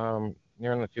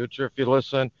here in the future, if you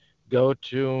listen, go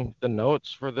to the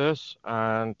notes for this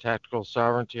on Tactical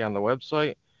Sovereignty on the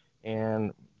website,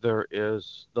 and there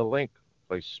is the link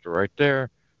placed right there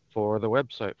for the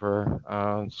website for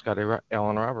Scotty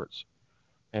Allen Roberts.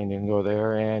 And you can go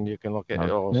there and you can look at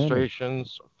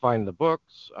illustrations, find the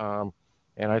books, and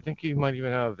I think you might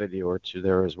even have a video or two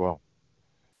there as well.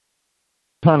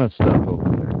 Ton of stuff over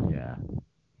there, yeah.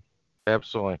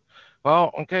 Absolutely.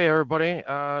 Well, okay, everybody.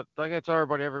 Like I tell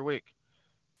everybody every week,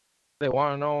 they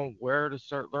want to know where to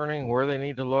start learning, where they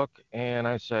need to look, and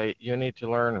I say you need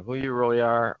to learn who you really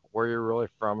are, where you're really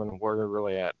from, and where you're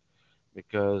really at,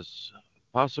 because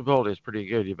possibility is pretty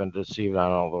good. You've been deceived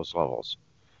on all those levels.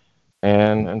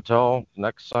 And until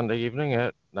next Sunday evening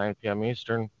at 9 p.m.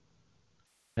 Eastern,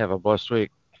 have a blessed week.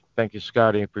 Thank you,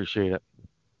 Scotty. Appreciate it.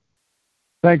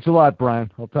 Thanks a lot,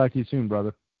 Brian. I'll talk to you soon,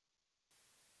 brother.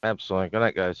 Absolutely. Good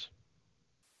night, guys.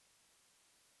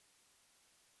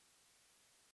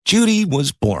 Judy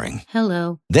was boring.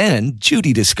 Hello. Then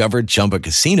Judy discovered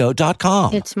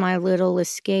ChumbaCasino.com. It's my little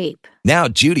escape. Now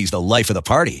Judy's the life of the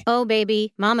party. Oh,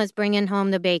 baby, mama's bringing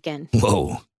home the bacon.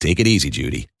 Whoa, take it easy,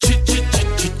 Judy.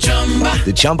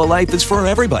 The Chumba life is for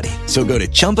everybody. So go to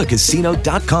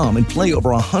ChumbaCasino.com and play over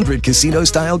 100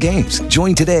 casino-style games.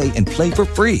 Join today and play for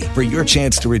free for your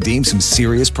chance to redeem some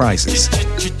serious prizes.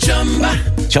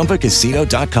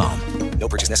 ChumbaCasino.com. No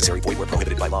purchase necessary. Void where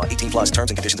prohibited by law. 18+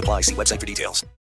 terms and conditions apply. See website for details.